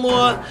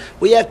brother-in-law.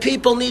 We have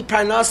people who need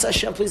Parnasa.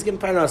 Hashem, please give him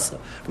Parnasa.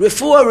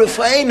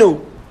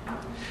 Refuah.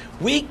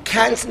 We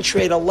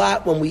concentrate a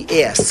lot when we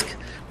ask,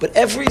 but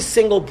every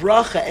single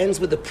bracha ends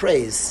with a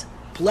praise.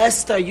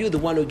 Blessed are you, the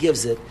one who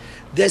gives it.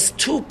 There's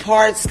two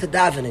parts to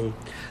davening.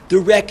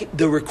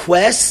 The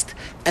request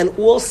and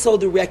also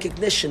the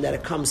recognition that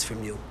it comes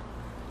from you.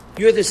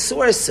 You're the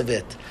source of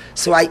it.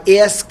 So I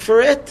ask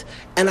for it,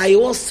 and I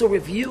also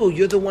review.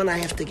 You're the one I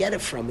have to get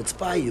it from. It's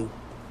by you.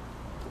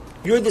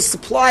 You're the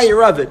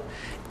supplier of it.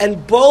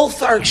 And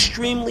both are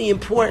extremely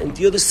important.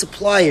 You're the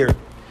supplier.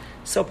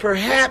 So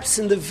perhaps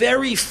in the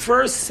very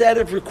first set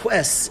of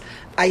requests,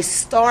 I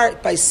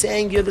start by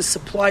saying you're the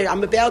supplier.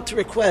 I'm about to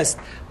request,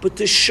 but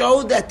to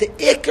show that the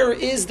ikar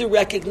is the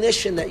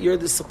recognition that you're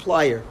the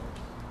supplier.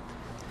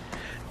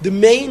 The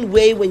main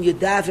way when you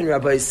daven,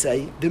 Rabbi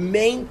say, the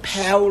main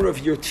power of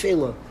your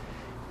tefillah,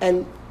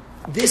 and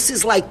this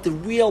is like the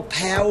real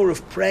power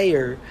of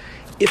prayer.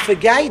 If a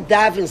guy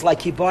davens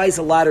like he buys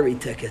a lottery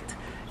ticket,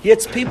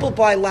 yet people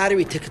buy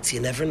lottery tickets, you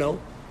never know.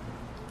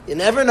 You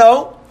never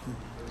know.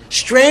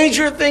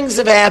 Stranger things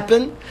have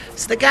happened.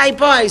 So the guy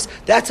buys.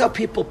 That's how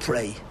people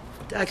pray.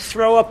 They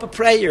throw up a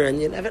prayer,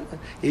 and you never know.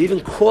 You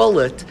even call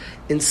it,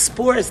 in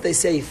sports, they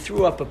say he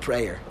threw up a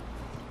prayer.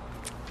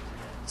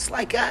 It's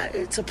like,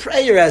 it's a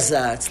prayer it's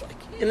like,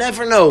 you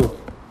never know.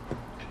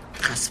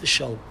 Chas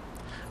v'sholom.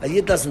 A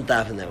Yid doesn't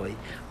daven that way.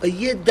 A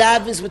Yid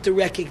davens with the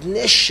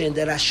recognition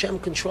that Hashem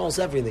controls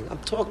everything. I'm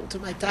talking to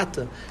my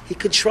tata. He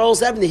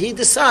controls everything. He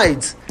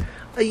decides.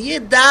 A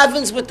Yid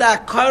davens with the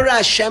akara.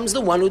 Hashem's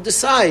the one who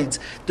decides.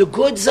 The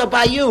goods are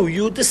by you.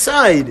 You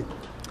decide.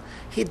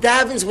 He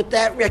davens with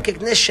that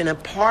recognition.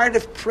 And part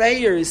of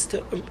prayer is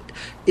to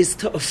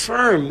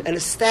affirm and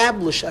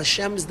establish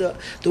Hashem's the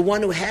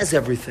one who has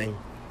everything.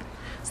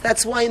 So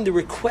that's why in the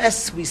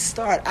requests we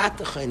start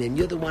Atachanim.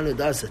 You're the one who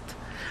does it.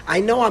 I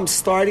know I'm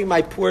starting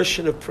my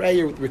portion of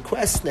prayer with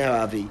requests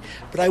now, Avi,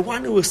 but I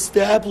want to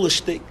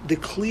establish the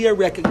clear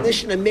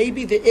recognition and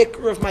maybe the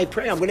ikr of my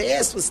prayer. I'm going to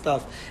ask for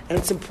stuff, and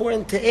it's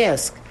important to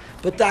ask.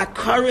 But the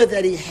akara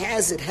that he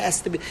has, it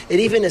has to be, it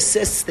even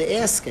assists the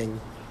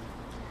asking.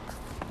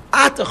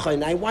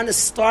 Atachin, I want to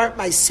start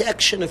my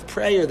section of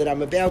prayer that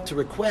I'm about to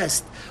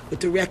request with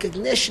the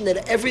recognition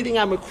that everything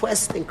I'm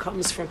requesting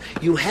comes from,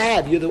 you're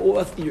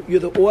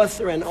the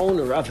author and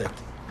owner of it.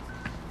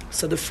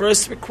 So the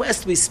first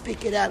request, we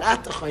speak it out.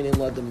 Atachayin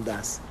ladam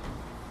das.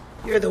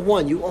 You're the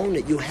one. You own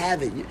it. You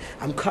have it.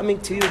 I'm coming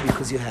to you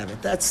because you have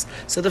it.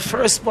 So the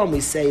first one,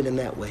 we say it in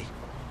that way.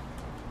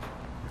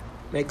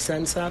 Make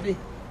sense, Avi?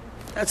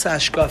 That's a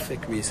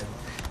hashkafic reason.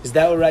 Is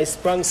that where I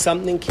sprung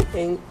something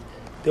in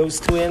those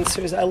two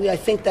answers? Ali, I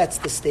think that's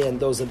the stand.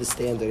 Those are the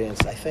standard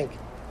answers. I think.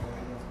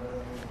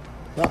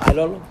 No, I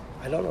don't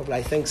know, but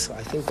I think so.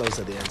 I think those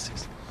are the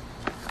answers.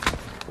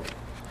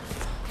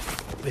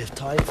 We have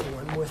time for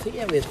one more thing?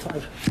 Yeah, we have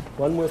time.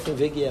 One more thing,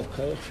 Viggy, have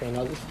courage for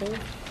another thing?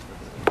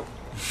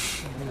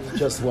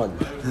 Just one.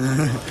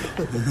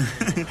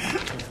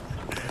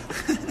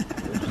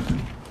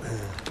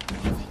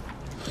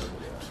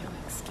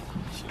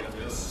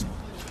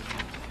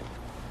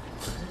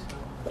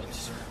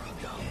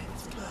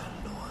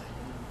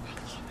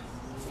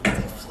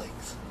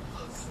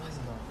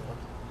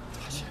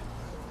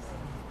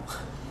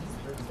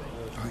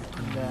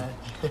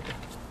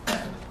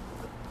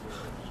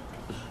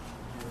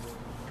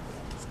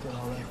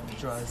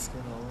 Dry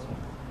skin all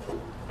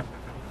over.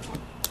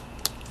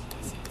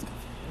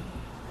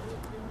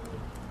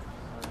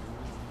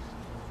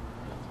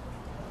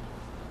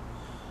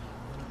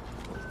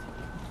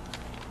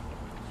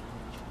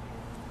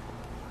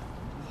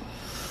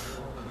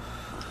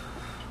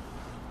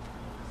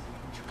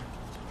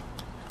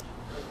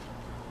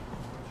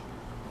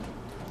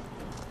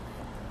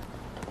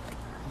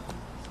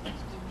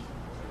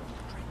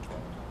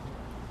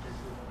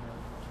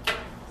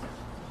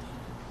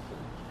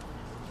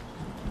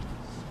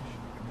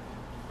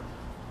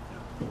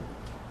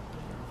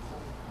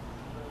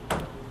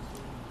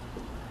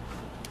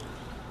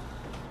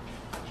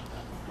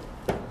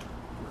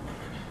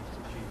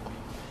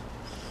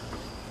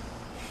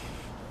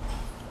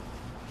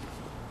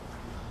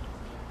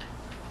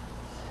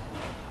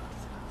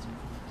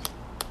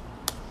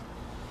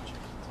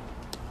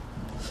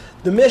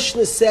 The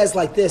Mishnah says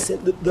like this.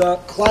 The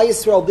Klal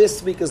Yisrael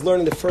this week is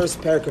learning the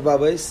first parak of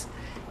Avos,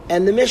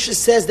 and the Mishnah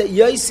says that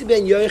Yosi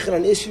ben Yochanan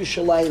on Ishu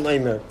Shalayim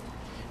Aimer.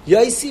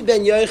 Yosi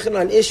ben Yochanan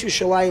on Ishu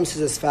Shalayim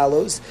says as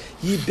follows: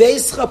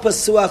 Yibeischa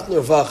pasuach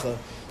l'rvacha.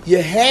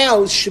 Your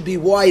house should be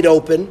wide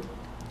open.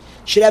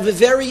 Should have a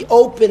very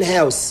open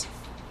house.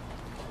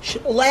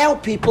 Should allow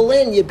people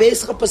in.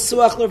 Yibeischa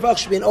pasuach l'rvacha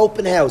should be an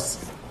open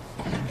house.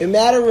 A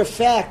matter of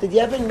fact, did you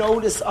ever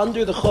notice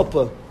under the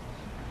chuppah?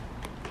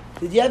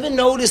 Did you ever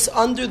notice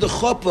under the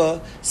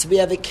chuppah, so we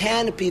have a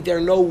canopy, there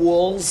are no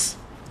walls?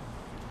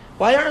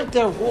 Why aren't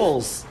there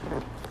walls?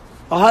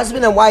 A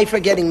husband and wife are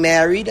getting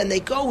married, and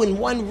they go in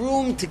one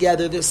room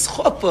together, this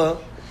chuppah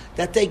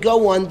that they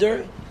go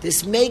under,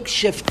 this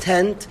makeshift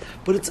tent,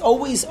 but it's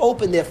always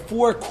open. There are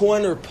 4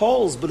 corner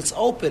poles, but it's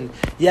open.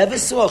 You ever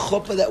saw a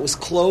chuppah that was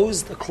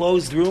closed, a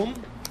closed room?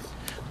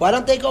 Why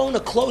don't they go in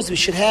a closed? We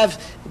should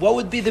have, what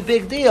would be the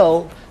big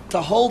deal?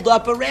 To hold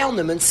up around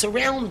them and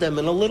surround them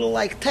in a little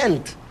like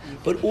tent.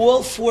 But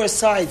all 4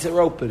 sides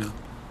are open.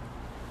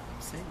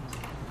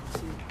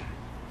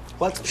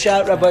 What's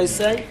Pshat Rabbi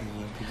say?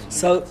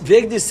 So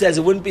Vigdis says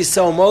it wouldn't be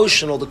so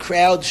emotional. The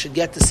crowd should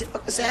get to see.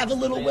 Say, have a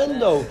little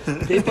window.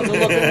 People can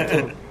look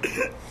into.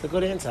 It's a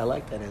good answer. I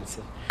like that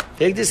answer.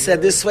 Vigdis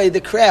said this way the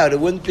crowd. It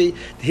wouldn't be,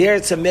 here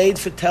it's a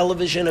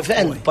made-for-television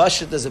event.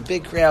 Basha, there's a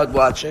big crowd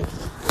watching.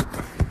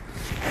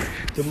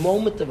 The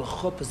moment of a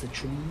chuppah is a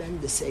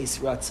tremendous Eis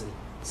Ratzon.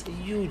 It's a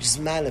huge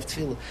zman of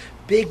tefillah.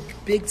 Big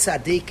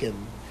tzaddikim.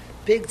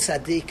 Big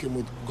tzaddikim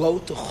would go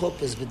to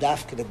chuppahs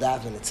b'dafka to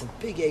daven. It's a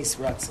big Eis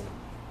Ratzon.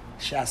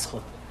 Shas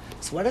chuppah.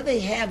 So why do they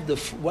have the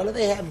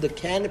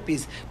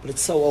canopies, but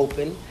it's so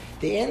open?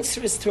 The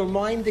answer is to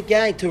remind the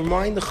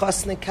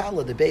chassan and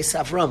kala, the Beis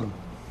Avram.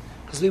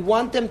 Because we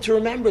want them to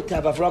remember to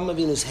have Avram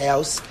Avinu's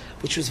house,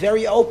 which was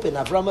very open.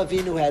 Avram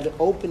Avinu had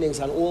openings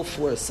on all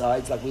 4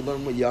 sides, like we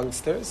learn with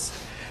youngsters.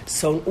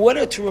 So in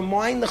order to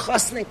remind the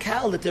chassan and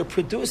kala that they're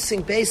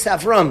producing Beis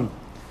Avram,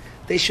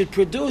 they should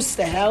produce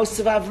the house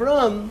of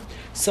Avram,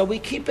 so we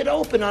keep it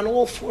open on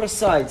all 4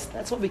 sides.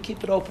 That's why we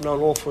keep it open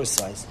on all 4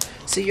 sides.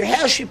 So your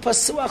house should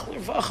pasuach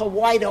l'rvacha,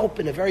 wide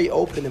open, a very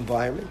open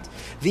environment.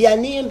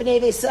 V'aniyim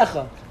b'nei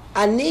veisecha.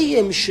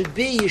 Aniyim should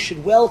be, you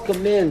should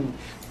welcome in.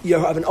 You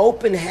have an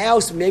open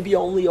house, maybe you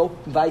only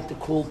invite the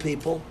cool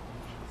people.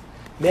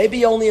 Maybe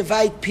you only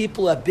invite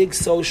people at big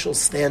social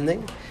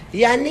standing.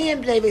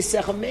 V'aniyim b'nei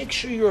veisecha, make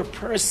sure you're a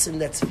person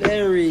that's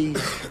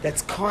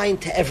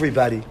kind to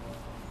everybody.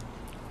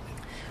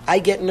 I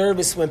get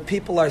nervous when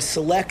people are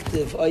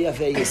selective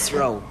oyavei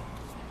Yisrael.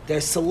 They're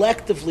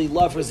selectively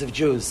lovers of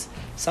Jews.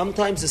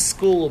 Sometimes a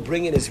school will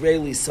bring an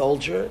Israeli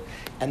soldier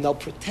and they'll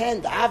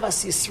pretend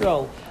Avas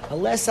Yisrael.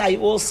 Unless I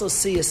also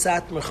see a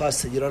Satmar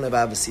Chassid, you don't have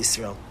Avas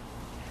Yisrael.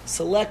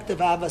 Selective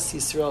Avas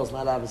Yisrael is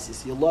not Avas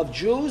Yisrael. You love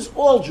Jews,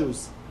 all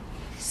Jews.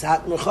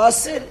 Satmar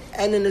Chassid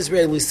and an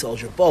Israeli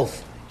soldier,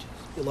 both.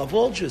 You love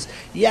all Jews.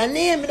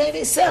 Yaniyim b'nei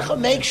veisecha,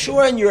 make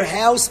sure in your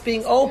house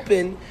being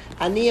open,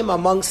 aniyim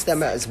amongst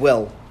them as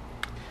well.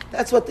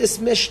 That's what this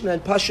Mishnah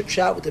and Pashup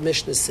Pshat with the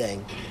Mishnah is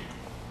saying.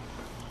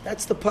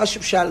 That's the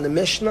Pashup Pshat in the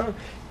Mishnah,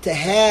 to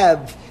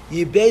have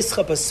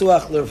Yibeischa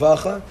pasuach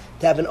l'rvacha,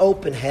 to have an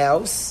open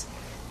house,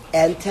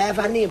 and to have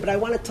aniyim. But I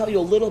want to tell you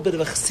a little bit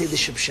of a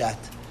Chassidish Pshat.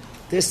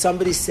 There's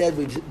somebody said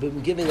we've been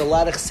giving a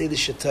lot of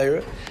Chassidish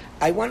Torah.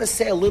 I want to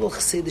say a little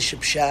Chassidish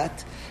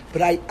Pshat,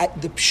 but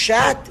the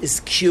Pshat is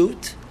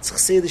cute. It's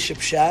Chassidish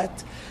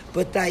Pshat.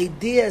 But the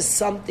idea is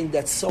something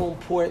that's so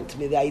important to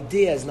me. The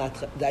idea is not...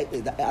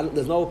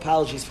 there's no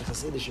apologies for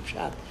Chassidish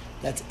Pshat.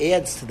 That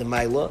adds to the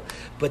Mailah.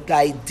 But the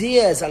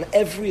idea is on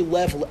every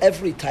level,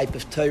 every type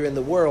of Torah in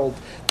the world,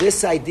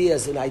 this idea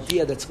is an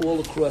idea that's all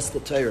across the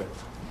Torah.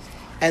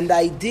 And the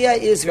idea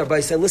is,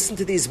 Rabbi, say, listen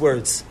to these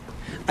words.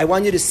 I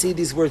want you to see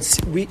these words.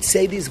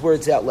 Say these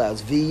words out loud.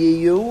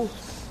 V'yiyu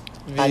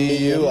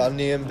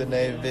aniyim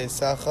b'nei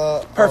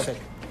veisecha. Perfect.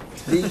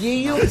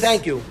 V'yiyu,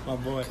 thank you. My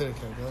boy.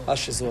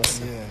 Usher's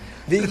awesome.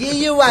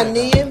 V'yiyu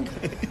aniyim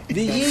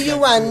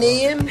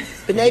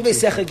b'nei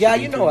veisecha. Yeah,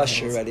 you know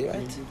Usher already,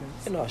 right?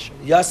 You know Usher.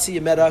 Yossi,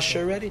 you met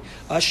Usher already?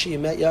 Usher, you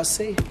met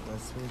Yossi?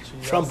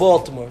 From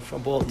Baltimore.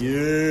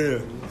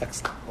 Yeah.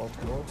 Excellent.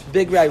 Baltimore.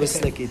 Big Rai was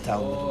Snicky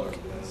Talmud.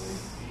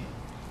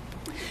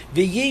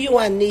 V'yiyu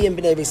aniyim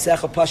b'nei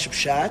veisecha Pashup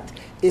Pshat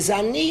is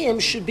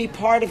aniyim should be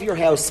part of your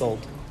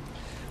household.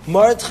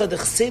 Mordcha the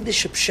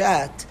Chassidish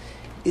Pshat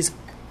is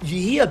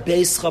Yihia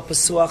beischa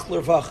pasuach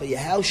l'rvacha. Your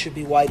house should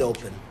be wide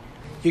open.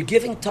 You're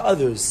giving to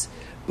others.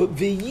 But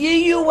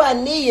v'yiyu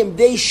aniyim,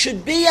 they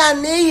should be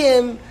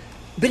aniyim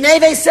b'nei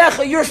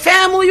veisecha. Your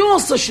family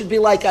also should be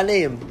like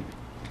aniyim.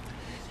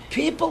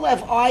 People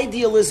have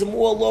idealism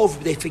all over,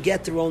 they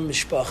forget their own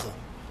mishpacha.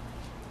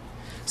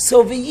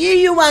 So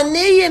v'yiyu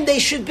aniyim, they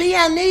should be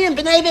aniyim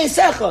b'nei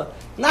veisecha.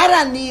 Not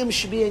aniyim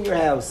should be in your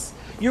house.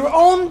 Your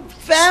own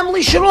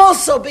family should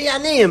also be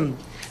aniyim.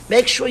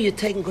 Make sure you're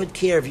taking good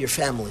care of your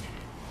family.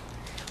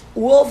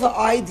 All the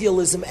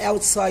idealism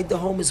outside the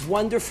home is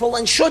wonderful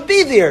and should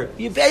be there. A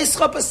Yid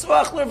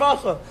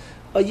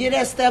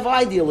has to have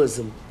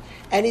idealism.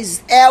 And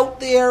he's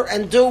out there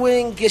and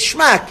doing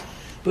geshmak.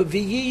 But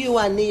v'yiyu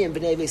aniyim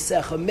b'nei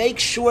v'secha. Make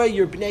sure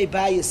your b'nei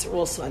bayis are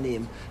also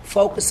aniyim.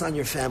 Focus on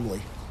your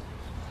family.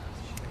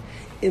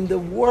 In the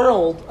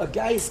world, a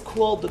guy is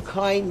called the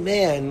kind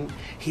man.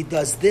 He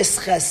does this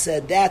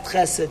chesed, that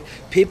chesed.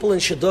 People in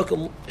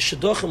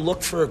shidduchim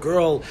look for a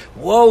girl.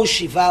 Whoa,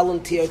 she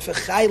volunteered for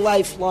Chai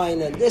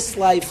Lifeline and this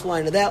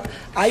Lifeline and that.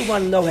 I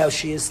want to know how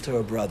she is to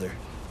her brother.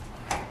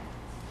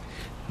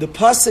 The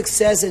pasuk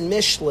says in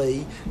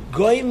Mishlei,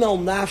 Goimel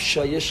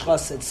nafsha yesh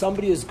chesed.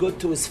 Somebody who's good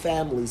to his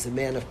family is a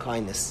man of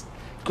kindness.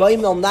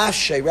 Goimel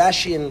nafsha,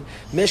 Rashi in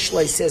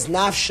Mishlei says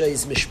nafsha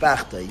is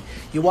mishpachtei.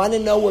 You want to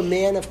know a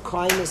man of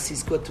kindness,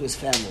 he's good to his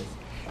family.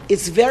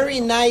 It's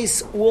very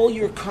nice, all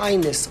your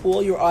kindness,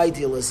 all your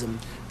idealism,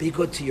 be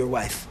good to your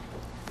wife.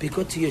 Be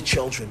good to your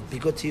children. Be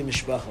good to your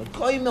mishpacha.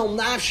 Goimel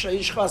nafsha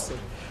yesh chesed.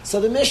 So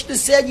the Mishnah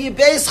said, your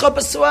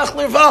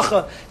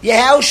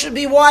house should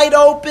be wide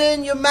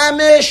open, your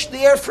mamish,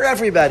 there for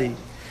everybody.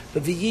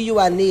 But v'yiyu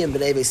aniyim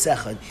b'nei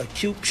v'secha, a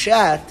cute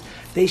shot,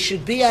 they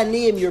should be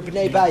aniyim, your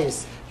b'nei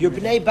bayis. Your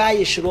b'nei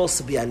bayis should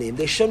also be aniyim.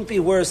 They shouldn't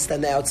be worse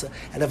than the outside.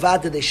 And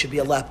avada, they should be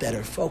a lot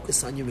better.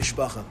 Focus on your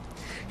mishpacha.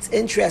 It's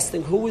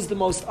interesting, who is the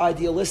most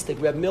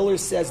idealistic? Reb Miller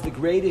says the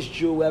greatest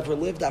Jew who ever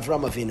lived,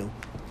 Avram Avinu.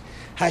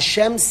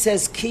 Hashem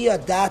says, Ki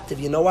adativ.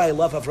 You know why I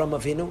love Avram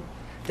Avinu?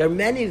 There are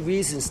many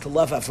reasons to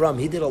love Avram.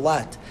 He did a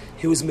lot.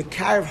 He was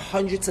Mekar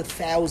hundreds of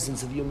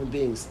thousands of human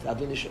beings.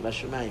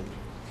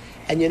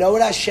 And you know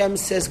what Hashem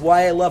says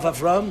why I love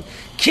Avram?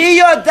 Ki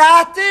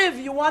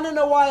yodativ. You want to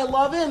know why I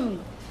love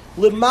him?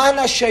 L'man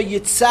asher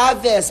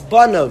yitzav ves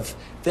banav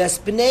ves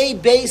bnei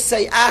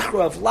beisei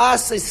achrav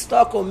lasei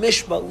stako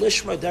mishpat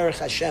lishma derech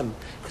Hashem,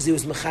 because he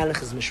was mechanech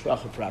his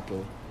mishpacha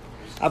properly.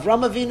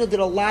 Avram Avinu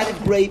did a lot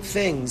of great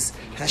things.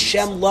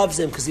 Hashem loves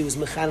him because he was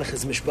mechanech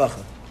his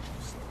mishpacha.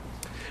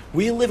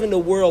 We live in a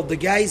world, the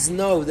guys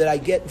know that I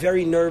get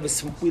very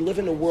nervous. We live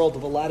in a world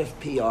of a lot of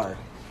PR.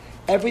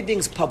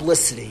 Everything's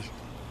publicity.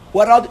 A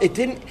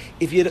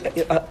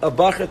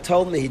bacher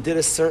told me he did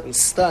a certain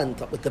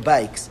stunt with the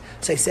bikes.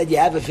 So I said, you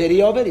have a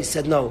video of it? He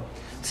said, no.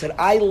 I said,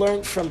 I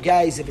learned from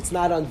guys, if it's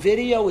not on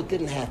video, it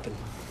didn't happen.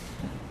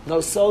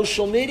 No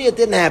social media, it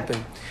didn't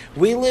happen.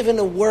 We live in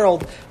a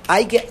world,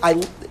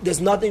 there's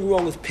nothing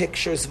wrong with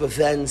pictures of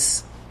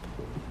events.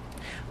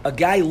 A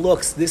guy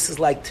looks, this is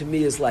like, to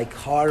me, is like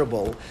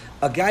horrible.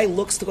 A guy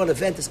looks to go to an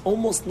event, it's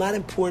almost not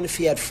important if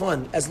he had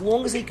fun. As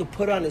long as he could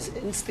put on his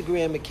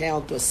Instagram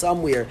account or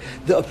somewhere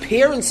the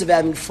appearance of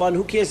having fun,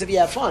 who cares if you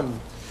have fun?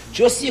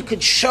 Just so you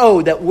could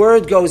show that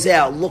word goes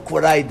out, look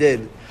what I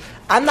did.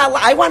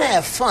 I want to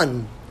have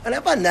fun. And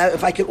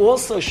if I could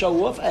also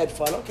show off I had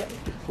fun, okay,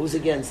 who's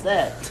against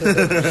that?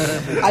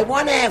 I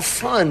want to have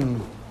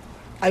fun.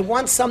 I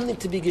want something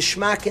to be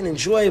geschmack and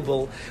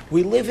enjoyable.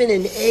 We live in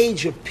an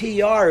age of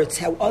PR. It's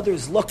how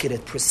others look at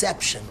it,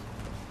 perception.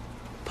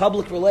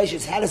 Public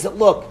relations, how does it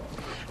look?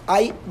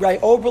 Ray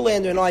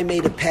Oberlander and I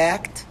made a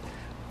pact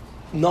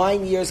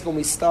 9 years ago when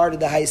we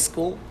started the high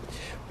school.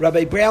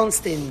 Rabbi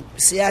Brownstein,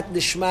 Siyat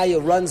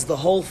Nishmaya, runs the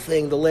whole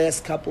thing the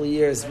last couple of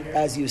years,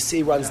 as you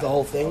see, runs the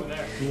whole thing.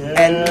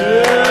 And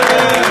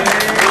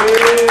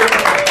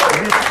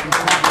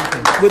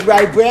with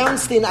Rabbi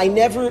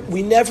Brownstein,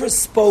 we never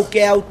spoke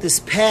out this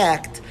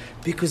pact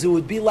because it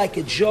would be like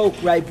a joke.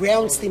 Rabbi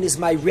Brownstein is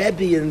my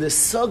Rebbe in the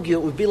Sugya.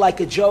 It would be like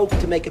a joke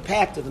to make a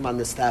pact with him on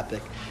this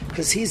topic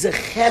because he's a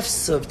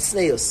chefs of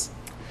tzneus.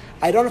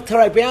 I don't have to tell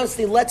Rabbi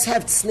Brownstein, let's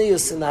have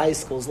tzneus in the high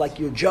schools, like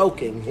you're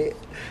joking.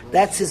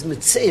 That's his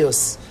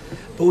mitzius.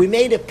 But we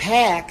made a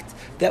pact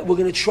that we're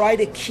going to try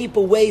to keep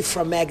away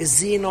from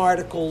magazine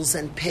articles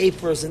and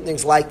papers and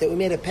things like that. We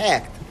made a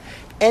pact.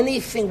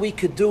 Anything we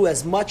could do,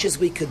 as much as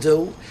we could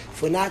do,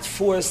 if we're not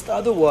forced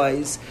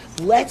otherwise,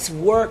 let's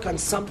work on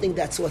something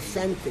that's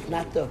authentic,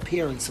 not the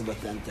appearance of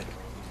authentic.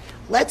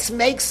 Let's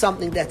make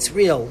something that's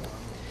real.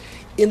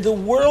 In the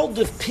world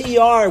of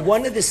PR,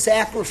 one of the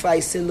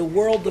sacrifices in the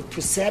world of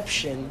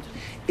perception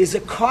is a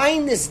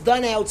kindness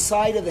done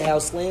outside of the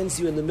house lands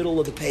you in the middle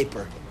of the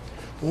paper.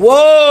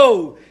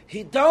 Whoa!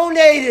 He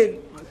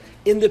donated!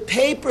 In the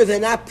paper, they're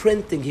not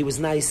printing. He was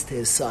nice to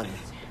his son.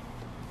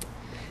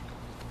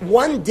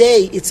 One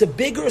day, it's a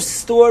bigger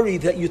story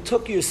that you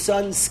took your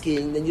son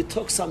skiing than you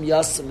took some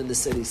Yassim in the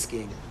city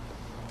skiing.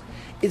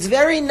 It's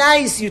very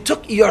nice. You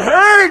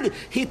heard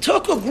he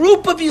took a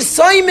group of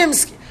Yisayimim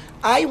skiing.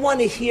 I want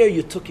to hear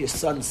you took your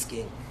son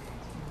skiing.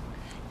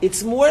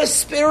 It's more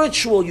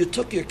spiritual. You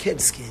took your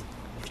kids skiing.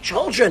 Your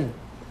children.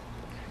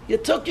 You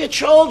took your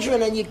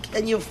children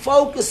and you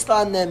focused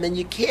on them and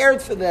you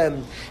cared for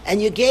them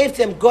and you gave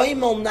them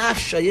goimel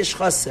nafsha yish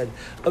chesed.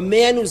 A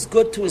man who's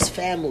good to his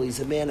family is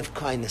a man of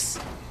kindness.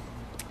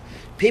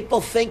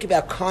 People think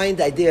about kind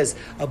ideas.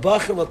 A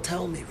bacher will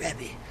tell me,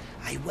 Rebbe,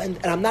 I went,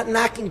 and I'm not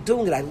knocking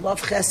doing it. I love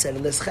chesed,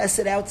 and there's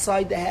chesed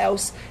outside the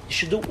house. You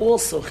should do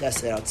also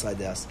chesed outside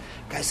the house.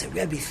 Guy said,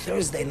 Rebbe,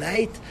 Thursday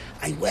night,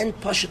 I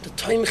went pasha to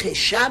Toimche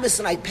Shabbos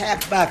and I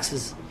packed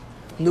boxes.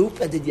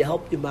 Nope. And did you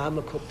help your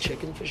mama cook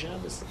chicken for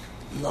Shabbos?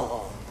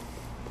 No.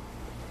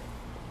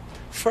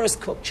 First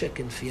cook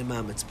chicken for your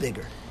mama. It's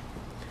bigger.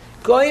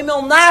 Goyim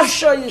el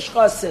nafsha yish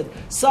chesed.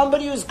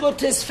 Somebody who's good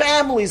to his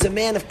family is a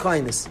man of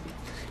kindness.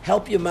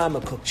 Help your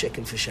mama cook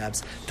chicken for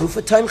Shabbos. Do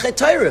for Tomchei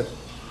Torah.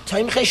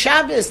 Tomchei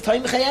Shabbos,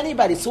 Tomchei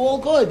anybody. It's all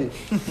good.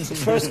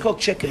 First cook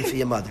chicken for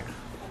your mother.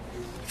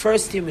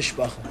 First your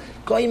mishpacha.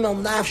 Goyim el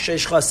nafsha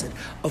yish chesed.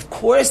 Of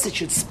course it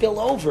should spill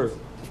over.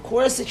 Of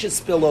course it should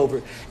spill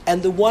over.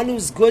 And the one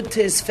who's good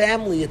to his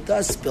family, it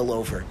does spill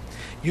over.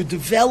 You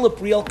develop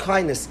real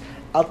kindness.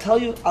 I'll tell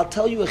you a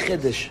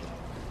chiddush.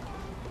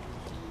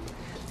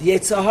 The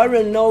Yetzer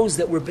Hara knows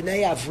that we're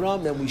Bnei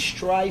Avram and we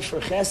strive for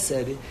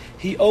chesed.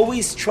 He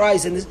always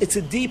tries, and it's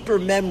a deeper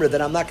memra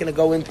that I'm not going to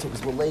go into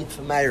because we're late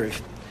for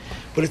Ma'ariv.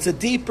 But it's a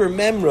deeper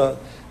memra,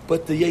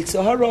 but the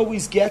Yetzer Hara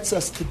always gets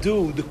us to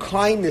do the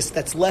kindness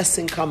that's less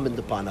incumbent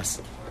upon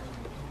us.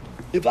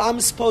 If I'm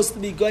supposed to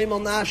be goyim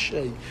al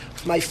nashay,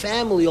 my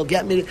family will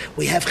get me.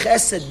 We have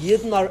chesed.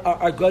 Yidden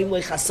are goyim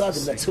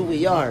lechasadim. That's who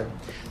we are.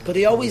 But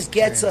he always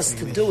gets us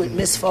to do it.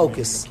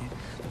 Misfocus.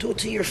 Do it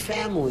to your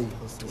family.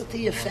 Do it to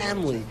your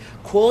family.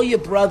 Call your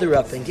brother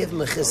up and give him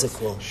a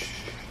chizukul.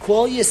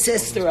 Call your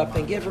sister up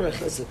and give her a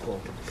chizukul.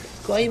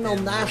 Goyim al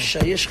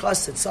nafsha yish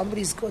chesed.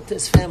 Somebody's good to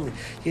his family.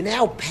 You know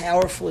how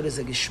powerful it is.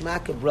 A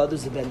geshmak of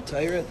brothers of Ben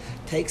Torah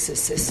takes a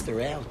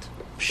sister out.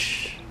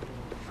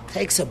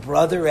 Takes a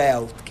brother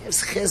out,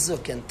 gives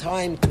chizuk and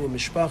time to a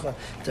mishpacha,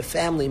 to a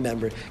family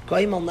member.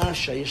 Goyim al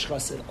nasha yish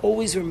chesed.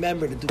 Always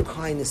remember to do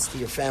kindness to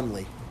your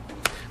family.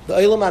 The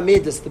Olam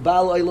Amidus, the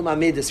Baal Olam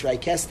Amidus, Rai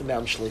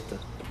Kestenbaum Shlita,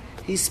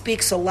 he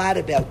speaks a lot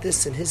about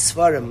this in his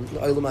Svarim,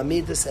 Olam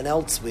Amidus and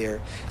elsewhere,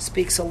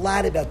 speaks a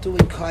lot about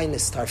doing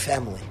kindness to our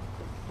family.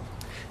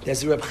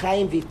 There's a Reb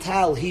Chaim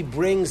Vital, he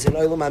brings in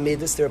Olam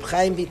Amidus, the Reb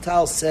Chaim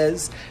Vital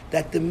says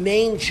that the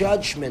main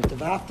judgment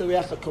of After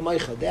Recha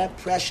Kamoicha, that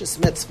precious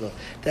mitzvah,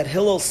 that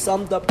Hillel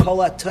summed up Kol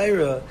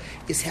HaTorah,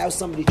 is how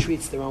somebody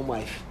treats their own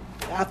wife.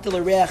 After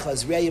Recha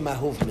is Rei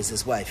Mahuvim, is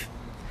his wife.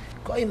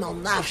 Goyim al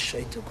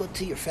nafshay, do good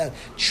to your family.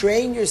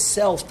 Train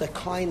yourself to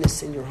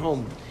kindness in your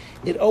home.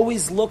 It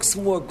always looks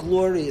more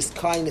glorious,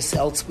 kindness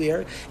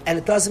elsewhere, and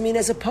it doesn't mean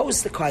as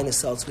opposed to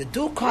kindness elsewhere.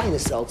 Do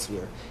kindness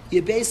elsewhere.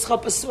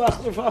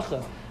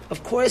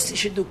 Of course you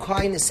should do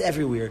kindness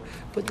everywhere,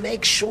 but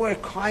make sure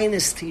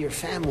kindness to your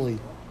family.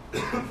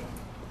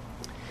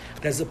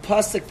 There's a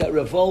pasuk that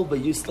Rav Olba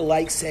used to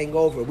like saying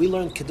over. We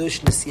learned Kiddush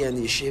Nisiyah in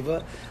the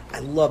yeshiva. I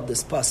love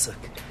this pasuk.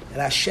 And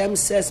Hashem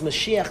says,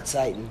 Mashiach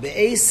Tzaitin,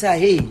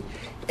 Be'esahi,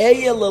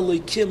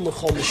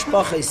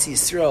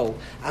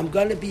 I'm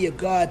going to be a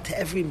God to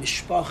every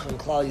mishpacha in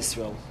Klal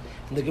Yisrael.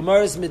 And the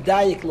Gemara is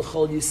Medayik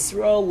l'chol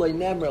Yisrael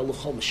lo'nemer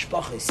l'chol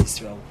mishpachas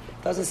Yisrael.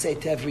 It doesn't say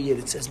to every yid,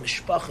 it says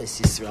mishpachas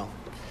Yisrael.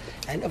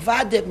 And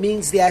avad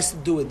means he has to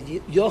do with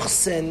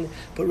Yochsen,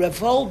 but Rav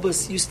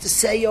Olbus used to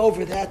say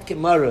over that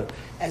Gemara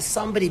as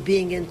somebody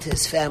being into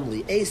his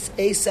family.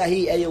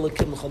 Esahi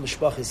eyelakim l'chol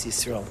mishpachas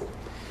Yisrael.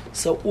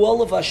 So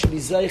all of us should be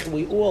zeich.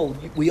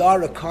 We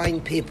are a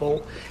kind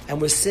people, and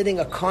we're sitting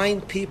a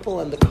kind people,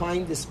 and the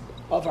kindest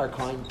of our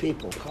kind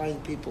people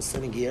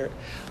sitting here.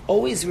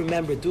 Always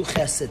remember, do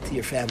chesed to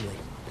your family.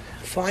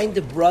 Find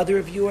a brother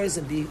of yours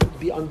and be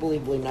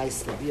unbelievably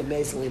nice to them. Be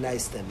amazingly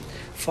nice to them.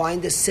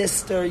 Find a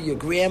sister, your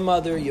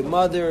grandmother, your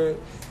mother,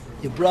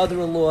 your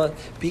brother-in-law.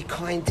 Be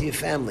kind to your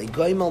family.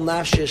 Goyim al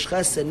nafshesh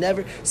chesed.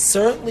 Never.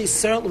 Certainly,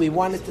 we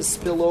want it to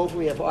spill over.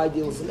 We have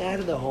idealism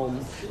out of the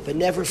home, but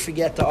never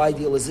forget the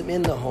idealism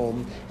in the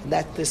home. And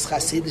that this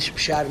Hasidic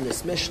pshat in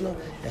this Mishnah.